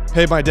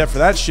 Paid my debt for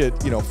that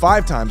shit, you know,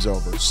 5 times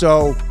over.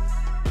 So,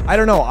 I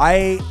don't know.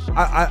 I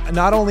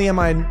not only am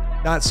I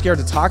not scared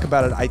to talk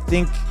about it, I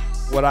think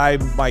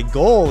my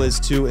goal is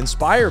to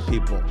inspire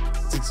people.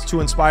 It's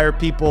to inspire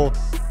people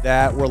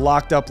that were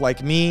locked up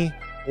like me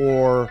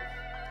or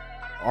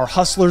are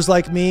hustlers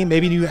like me.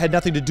 Maybe you had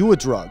nothing to do with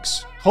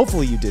drugs.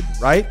 Hopefully you didn't,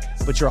 right?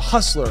 But you're a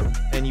hustler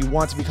and you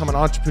want to become an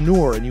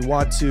entrepreneur and you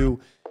want to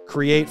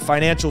create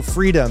financial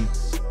freedom.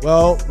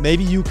 Well,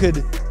 maybe you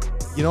could,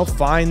 you know,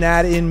 find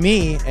that in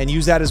me and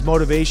use that as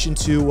motivation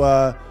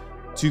to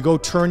go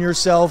turn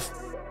yourself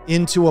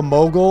into a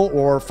mogul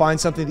or find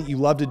something that you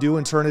love to do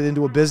and turn it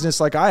into a business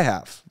like I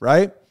have,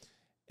 right?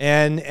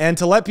 And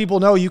to let people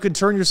know you can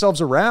turn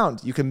yourselves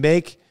around. You can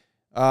make,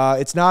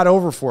 it's not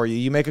over for you.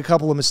 You make a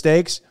couple of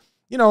mistakes,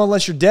 you know,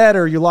 unless you're dead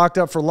or you're locked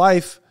up for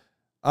life,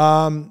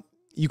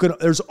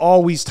 there's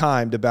always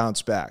time to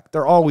bounce back.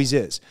 There always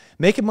is.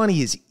 Making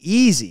money is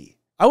easy.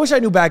 I wish I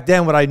knew back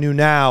then what I knew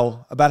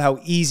now about how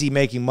easy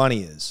making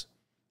money is.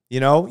 You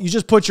know, you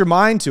just put your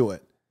mind to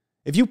it.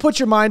 If you put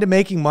your mind to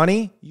making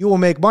money, you will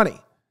make money.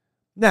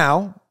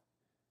 Now,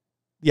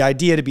 the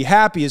idea to be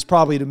happy is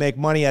probably to make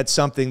money at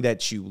something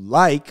that you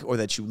like or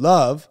that you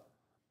love,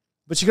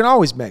 but you can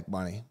always make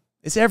money.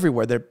 It's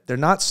everywhere. They're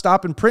not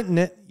stopping printing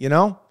it, you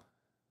know?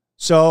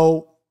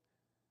 So,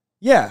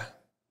 yeah.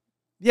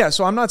 Yeah,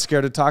 so I'm not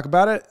scared to talk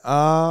about it.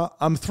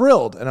 I'm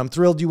thrilled, and I'm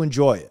thrilled you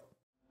enjoy it.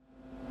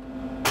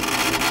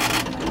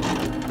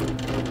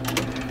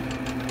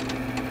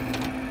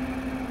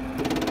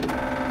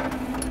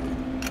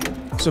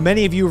 So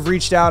many of you have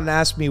reached out and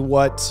asked me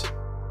what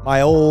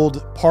my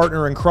old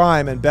partner in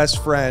crime and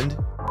best friend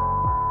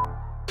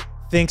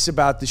thinks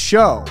about the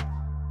show.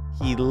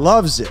 He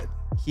loves it.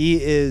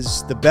 He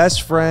is the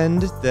best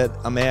friend that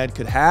a man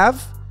could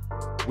have.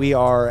 We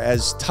are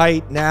as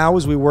tight now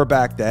as we were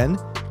back then,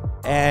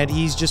 and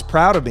he's just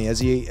proud of me as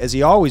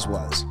he always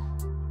was.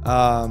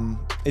 Some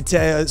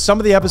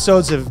of the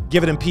episodes have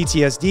given him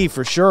PTSD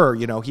for sure.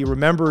 You know, he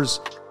remembers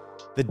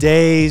the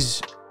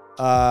days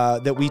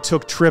that we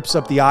took trips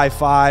up the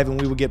I-5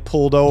 and we would get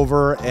pulled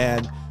over,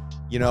 and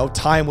you know,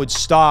 time would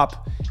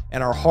stop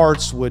and our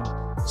hearts would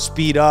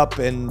speed up,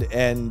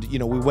 and you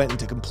know, we went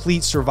into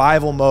complete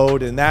survival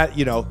mode, and that,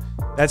 you know,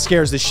 that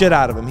scares the shit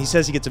out of him. He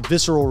says he gets a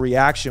visceral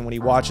reaction when he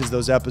watches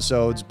those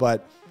episodes,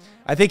 but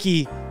I think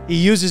he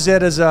uses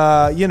it as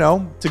a, you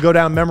know, to go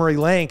down memory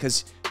lane,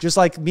 because just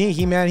like me,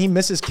 he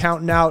misses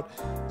counting out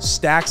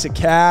stacks of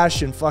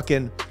cash and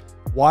fucking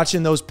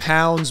watching those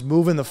pounds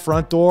move in the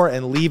front door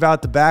and leave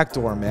out the back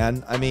door,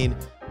 man. I mean,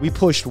 we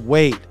pushed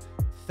weight,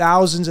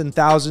 thousands and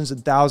thousands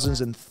and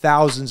thousands and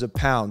thousands of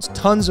pounds,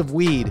 tons of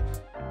weed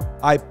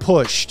I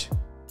pushed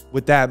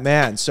with that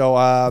man. So,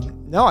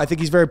 no, I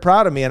think he's very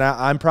proud of me, and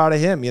I'm proud of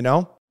him, you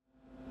know?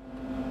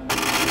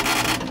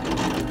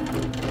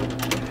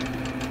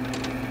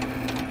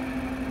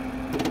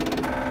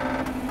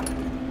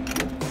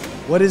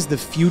 What is the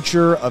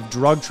future of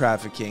drug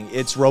trafficking?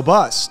 It's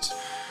robust.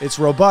 It's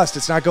robust.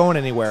 It's not going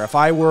anywhere. If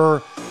I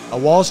were a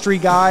Wall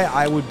Street guy,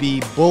 I would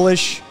be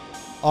bullish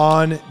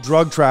on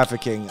drug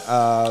trafficking,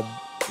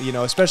 you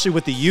know, especially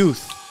with the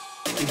youth.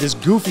 This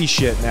goofy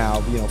shit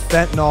now, you know,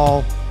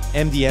 fentanyl,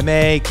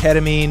 MDMA,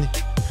 ketamine,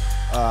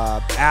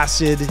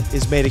 acid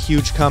has made a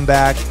huge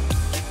comeback.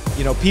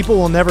 You know, people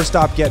will never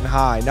stop getting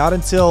high. Not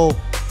until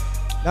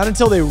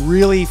they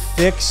really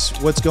fix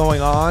what's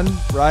going on,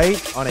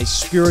 right, on a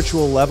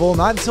spiritual level.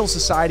 Not until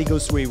society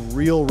goes through a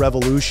real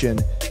revolution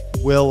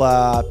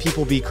will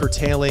people be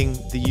curtailing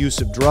the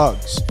use of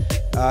drugs.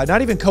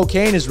 Not even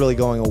cocaine is really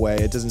going away,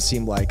 it doesn't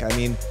seem like. I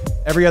mean,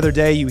 every other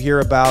day you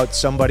hear about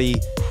somebody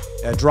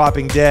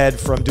dropping dead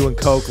from doing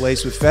coke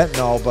laced with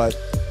fentanyl, but,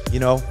 you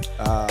know,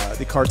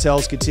 the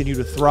cartels continue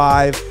to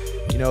thrive.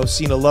 You know,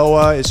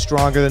 Sinaloa is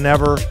stronger than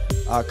ever.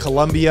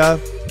 Colombia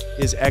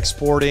is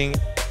exporting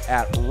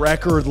at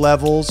record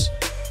levels.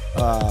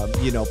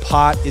 You know,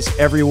 pot is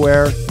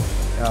everywhere.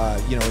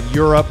 You know, in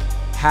Europe,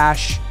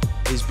 hash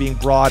is being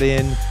brought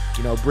in,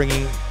 you know,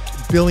 bringing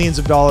billions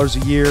of dollars a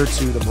year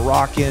to the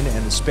Moroccan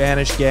and the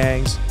Spanish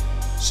gangs.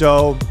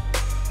 So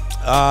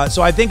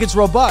I think it's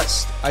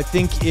robust. I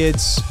think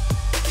it's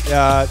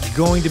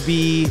going to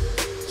be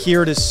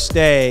here to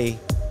stay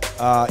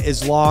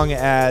as long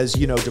as,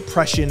 you know,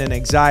 depression and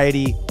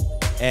anxiety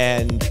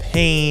and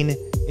pain,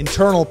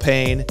 internal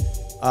pain,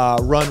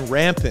 run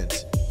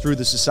rampant through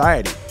the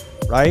society,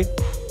 right?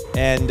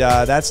 And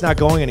that's not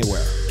going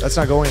anywhere. That's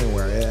not going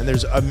anywhere. And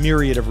there's a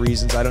myriad of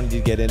reasons, I don't need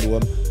to get into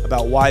them,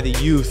 about why the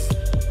youth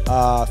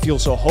feel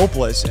so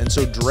hopeless and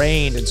so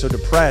drained and so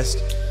depressed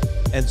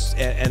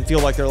and feel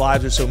like their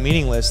lives are so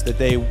meaningless that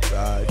they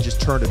just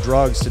turn to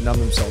drugs to numb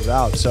themselves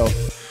out. So,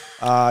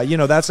 you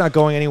know, that's not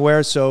going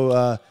anywhere.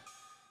 So,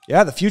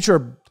 yeah, the future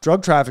of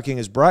drug trafficking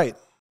is bright.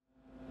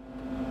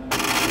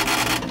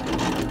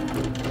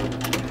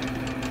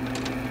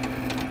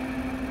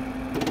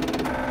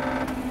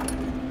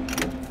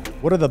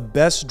 What are the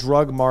best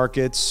drug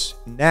markets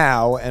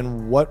now,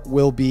 and what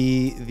will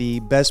be the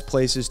best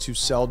places to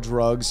sell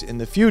drugs in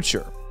the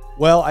future?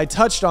 Well, I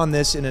touched on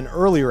this in an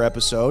earlier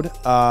episode.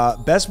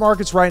 Best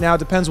markets right now,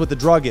 depends what the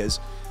drug is.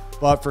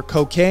 But for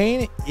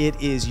cocaine,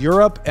 it is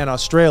Europe and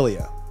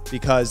Australia,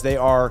 because they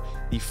are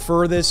the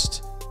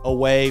furthest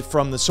away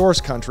from the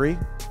source country,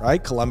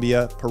 right?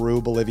 Colombia,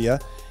 Peru, Bolivia,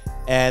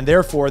 and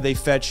therefore they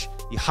fetch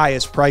the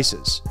highest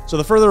prices. So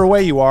the further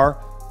away you are,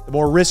 the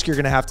more risk you're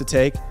going to have to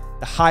take,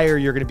 the higher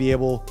you're going to be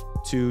able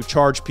to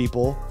charge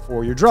people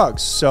for your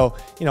drugs. So,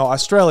 you know,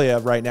 Australia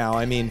right now,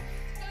 I mean,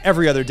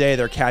 every other day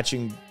they're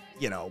catching,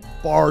 you know,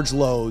 barge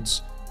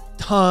loads,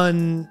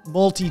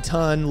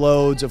 multi-ton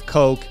loads of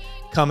coke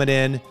coming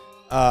in. You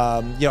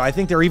know, I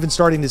think they're even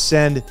starting to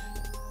send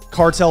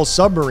cartel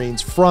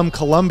submarines from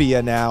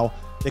Colombia now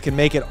that can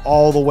make it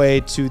all the way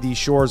to the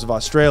shores of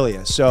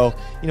Australia. So,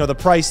 you know, the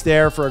price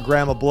there for a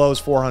gram of blow is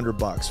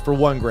 $400 for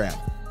 1 gram,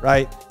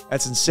 right?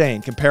 That's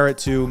insane. Compare it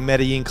to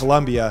Medellin,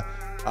 Colombia,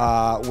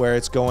 where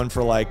it's going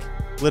for like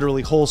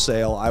literally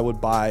wholesale. I would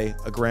buy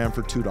a gram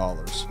for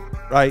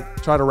 $2, right?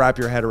 Try to wrap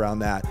your head around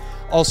that.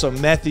 Also,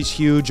 meth is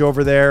huge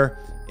over there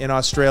in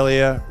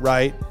Australia,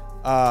 right?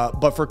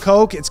 But for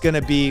coke, it's going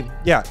to be,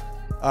 yeah,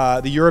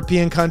 the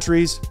European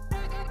countries,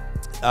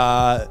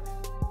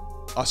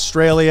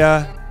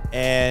 Australia,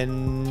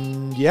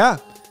 and yeah.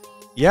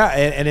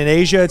 And in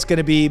Asia, it's going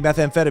to be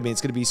methamphetamine.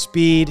 It's going to be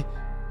speed,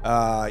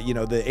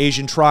 the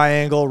Asian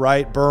Triangle,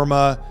 right?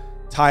 Burma,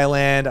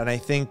 Thailand, and I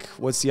think,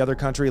 what's the other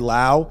country?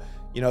 Laos.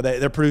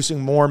 They're producing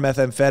more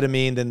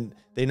methamphetamine than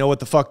they know what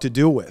the fuck to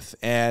do with.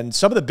 And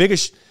some of the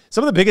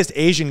biggest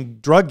Asian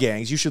drug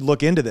gangs, you should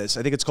look into this.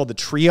 I think it's called the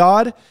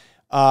Triad.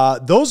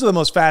 Those are the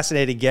most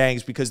fascinating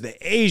gangs because the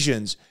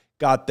Asians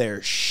got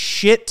their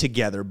shit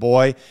together,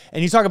 boy.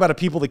 And you talk about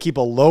people that keep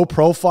a low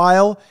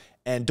profile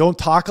and don't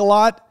talk a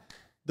lot,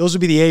 those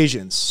would be the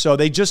Asians. So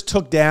they just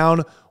took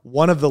down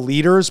one of the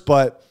leaders,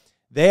 but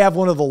they have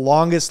one of the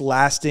longest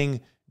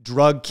lasting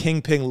drug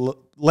kingpin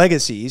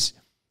legacies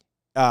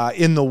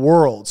in the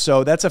world.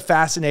 So that's a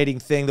fascinating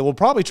thing that we'll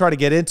probably try to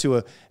get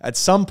into at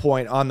some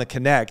point on the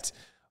Connect.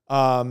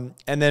 And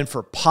then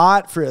for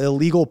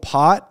illegal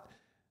pot,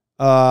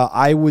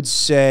 I would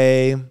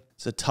say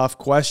it's a tough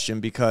question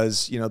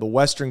because, the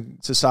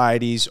Western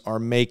societies are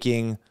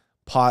making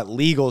pot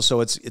legal,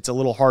 so it's a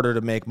little harder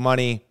to make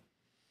money.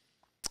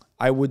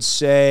 I would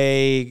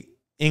say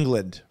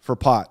England for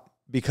pot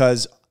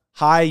because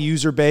high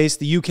user base,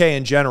 the UK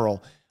in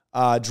general,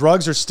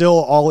 drugs are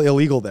still all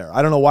illegal there.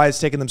 I don't know why it's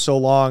taken them so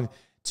long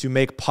to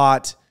make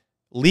pot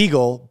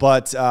legal,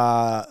 but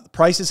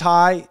price is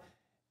high,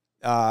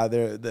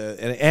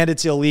 and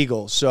it's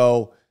illegal.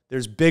 So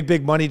there's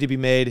big money to be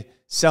made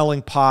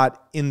selling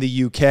pot in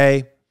the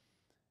UK.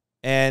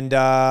 And,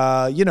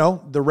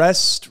 the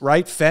rest,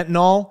 right?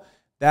 Fentanyl,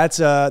 that's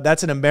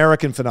an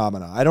American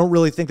phenomenon. I don't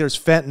really think there's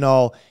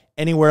fentanyl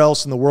anywhere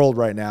else in the world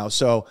right now.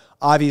 So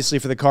obviously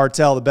for the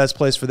cartel, the best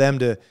place for them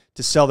to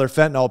sell their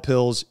fentanyl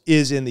pills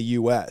is in the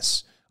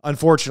U.S.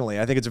 Unfortunately,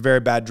 I think it's a very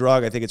bad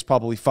drug. I think it's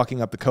probably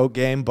fucking up the coke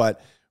game.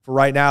 But for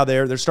right now,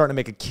 they're starting to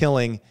make a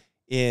killing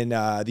in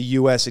the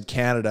U.S. and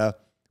Canada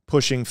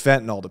pushing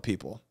fentanyl to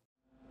people.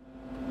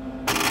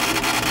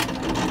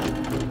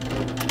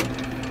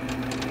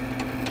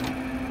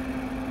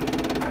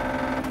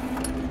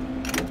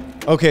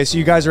 Okay, so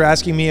you guys are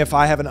asking me if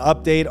I have an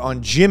update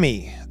on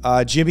Jimmy.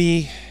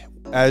 Jimmy,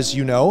 as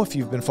you know, if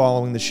you've been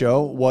following the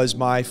show, was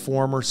my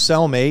former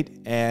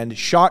cellmate and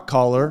shot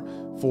caller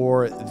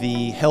for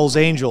the Hells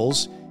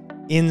Angels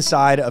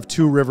inside of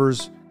Two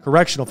Rivers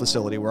Correctional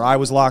Facility where I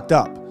was locked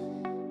up.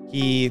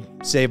 He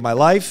saved my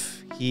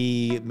life.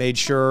 He made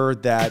sure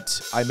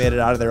that I made it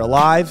out of there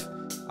alive.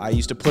 I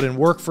used to put in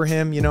work for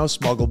him,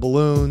 smuggle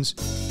balloons,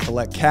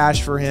 collect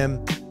cash for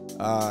him.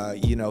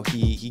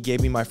 He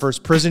gave me my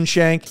first prison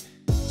shank.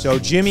 So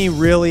Jimmy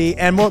really,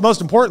 and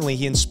most importantly,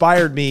 he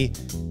inspired me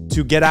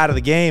to get out of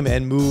the game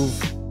and move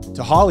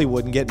to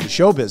Hollywood and get into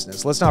show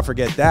business. Let's not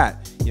forget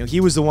that.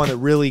 He was the one that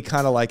really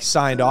kind of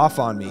signed off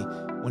on me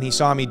when he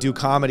saw me do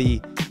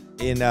comedy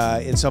in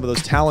some of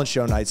those talent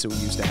show nights that we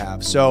used to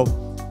have. So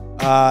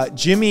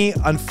Jimmy,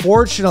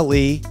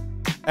 unfortunately,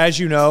 as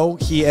you know,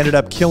 he ended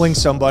up killing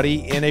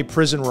somebody in a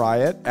prison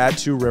riot at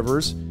Two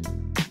Rivers.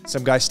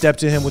 Some guy stepped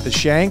to him with a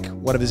shank,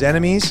 one of his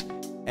enemies,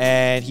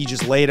 and he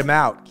just laid him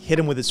out, hit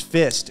him with his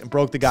fist, and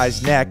broke the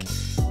guy's neck.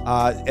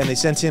 And they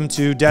sent him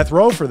to death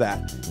row for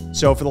that.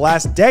 So for the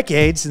last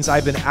decade, since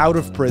I've been out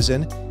of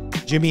prison,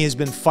 Jimmy has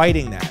been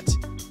fighting that.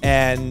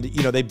 And,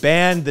 they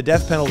banned the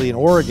death penalty in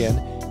Oregon,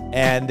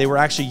 and they were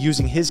actually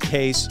using his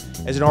case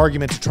as an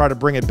argument to try to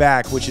bring it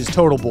back, which is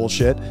total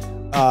bullshit.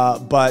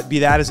 But be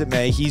that as it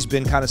may, he's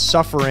been kind of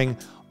suffering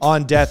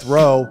on death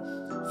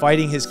row,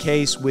 fighting his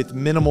case with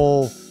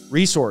minimal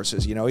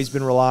resources. He's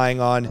been relying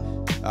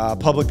on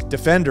public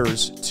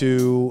defenders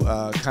to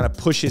kind of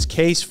push his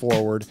case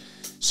forward.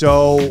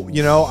 So,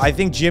 I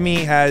think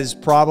Jimmy has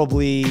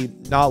probably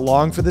not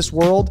long for this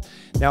world.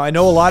 Now, I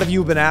know a lot of you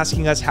have been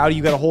asking us, how do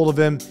you get a hold of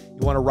him?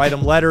 You want to write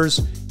him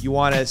letters. You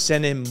want to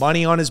send him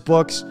money on his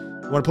books.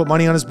 You want to put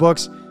money on his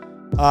books.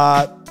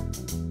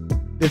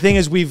 The thing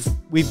is, we've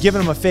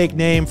given him a fake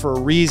name for a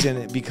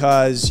reason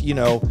because,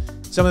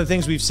 some of the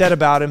things we've said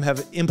about him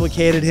have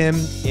implicated him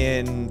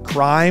in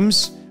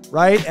crimes,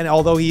 right? And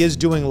although he is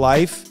doing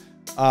life,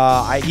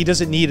 he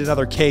doesn't need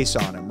another case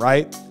on him,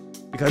 right?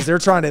 Because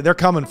they're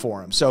coming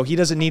for him. So he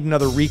doesn't need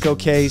another RICO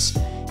case.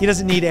 He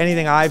doesn't need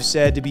anything I've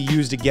said to be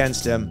used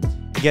against him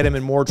to get him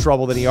in more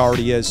trouble than he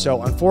already is.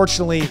 So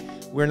unfortunately,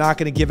 we're not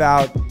going to give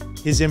out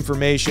his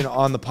information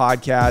on the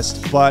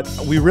podcast, but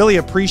we really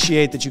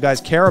appreciate that you guys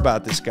care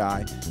about this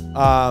guy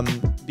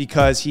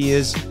because he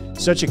is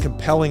such a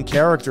compelling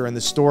character in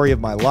the story of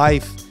my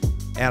life,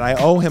 and I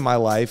owe him my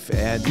life,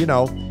 and,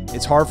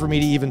 it's hard for me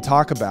to even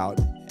talk about.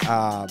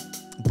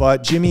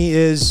 But Jimmy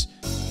is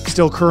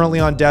still currently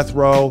on death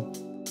row,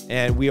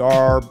 and we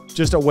are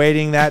just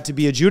awaiting that to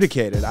be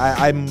adjudicated.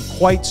 I'm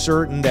quite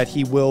certain that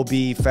he will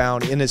be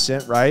found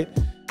innocent, right?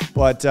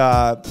 But,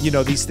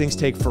 these things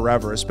take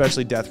forever,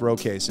 especially death row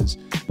cases.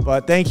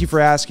 But thank you for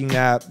asking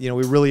that. We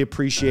really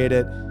appreciate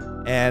it.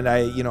 And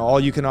all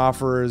you can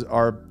offer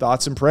are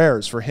thoughts and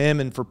prayers for him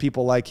and for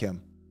people like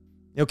him.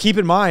 Keep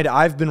in mind,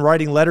 I've been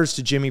writing letters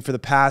to Jimmy for the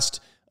past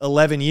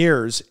 11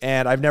 years,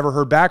 and I've never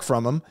heard back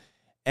from him.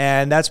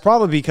 And that's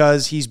probably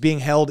because he's being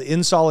held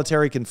in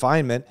solitary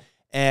confinement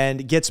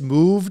and gets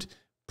moved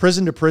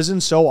prison to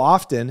prison so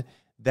often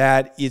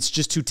that it's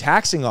just too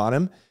taxing on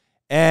him.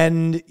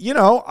 And, you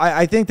know,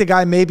 I think the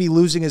guy may be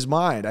losing his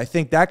mind. I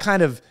think that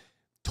kind of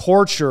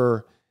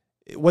torture,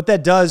 what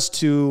that does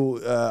to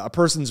a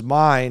person's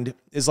mind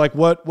is like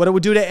what it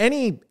would do to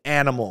any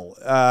animal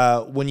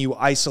when you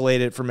isolate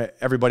it from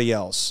everybody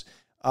else.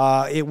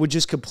 It would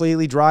just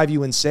completely drive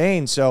you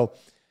insane. So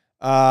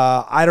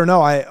I don't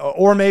know.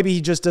 Or maybe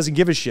he just doesn't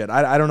give a shit.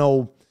 I don't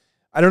know.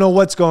 I don't know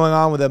what's going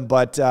on with him,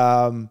 but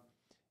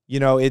you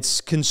know,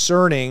 it's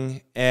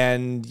concerning,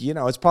 and you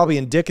know, it's probably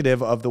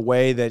indicative of the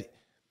way that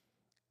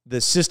the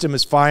system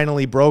has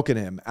finally broken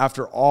him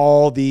after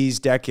all these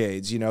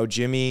decades. You know,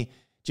 Jimmy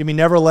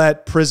never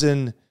let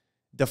prison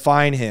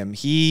define him.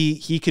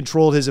 He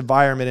controlled his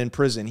environment in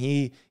prison.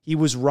 He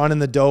was running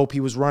the dope.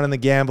 He was running the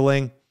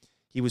gambling.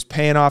 He was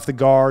paying off the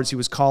guards. He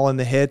was calling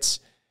the hits.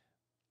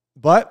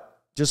 But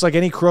just like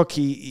any crook,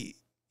 he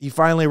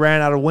finally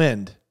ran out of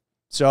wind.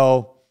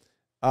 So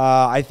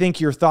I think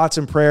your thoughts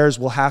and prayers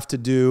will have to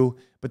do,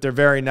 but they're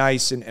very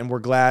nice, and we're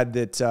glad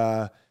that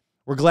the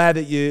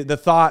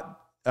thought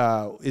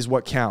is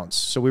what counts.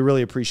 So we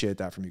really appreciate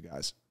that from you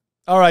guys.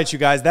 All right, you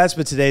guys, that's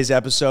been today's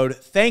episode.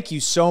 Thank you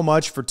so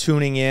much for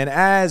tuning in.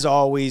 As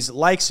always,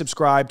 like,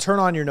 subscribe, turn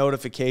on your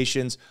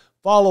notifications,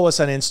 follow us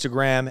on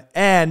Instagram,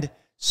 and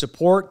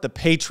support the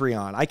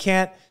Patreon. I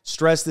can't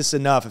stress this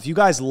enough. If you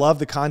guys love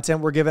the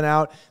content we're giving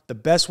out, the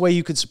best way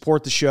you can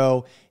support the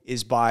show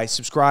is by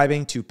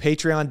subscribing to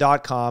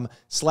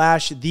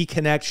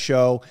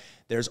patreon.com/theconnectshow.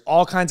 There's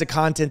all kinds of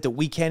content that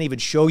we can't even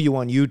show you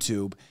on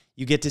YouTube.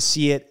 You get to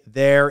see it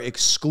there,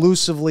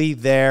 exclusively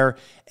there,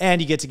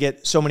 and you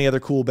get so many other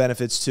cool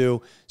benefits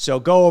too. So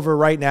go over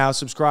right now,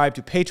 subscribe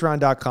to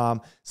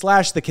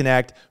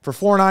patreon.com/theconnect. For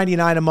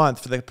 $4.99 a month,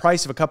 for the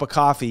price of a cup of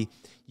coffee,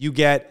 you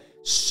get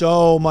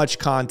so much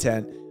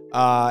content,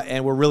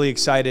 and we're really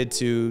excited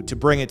to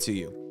bring it to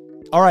you.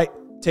 All right,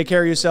 take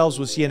care of yourselves.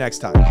 We'll see you next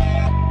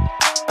time.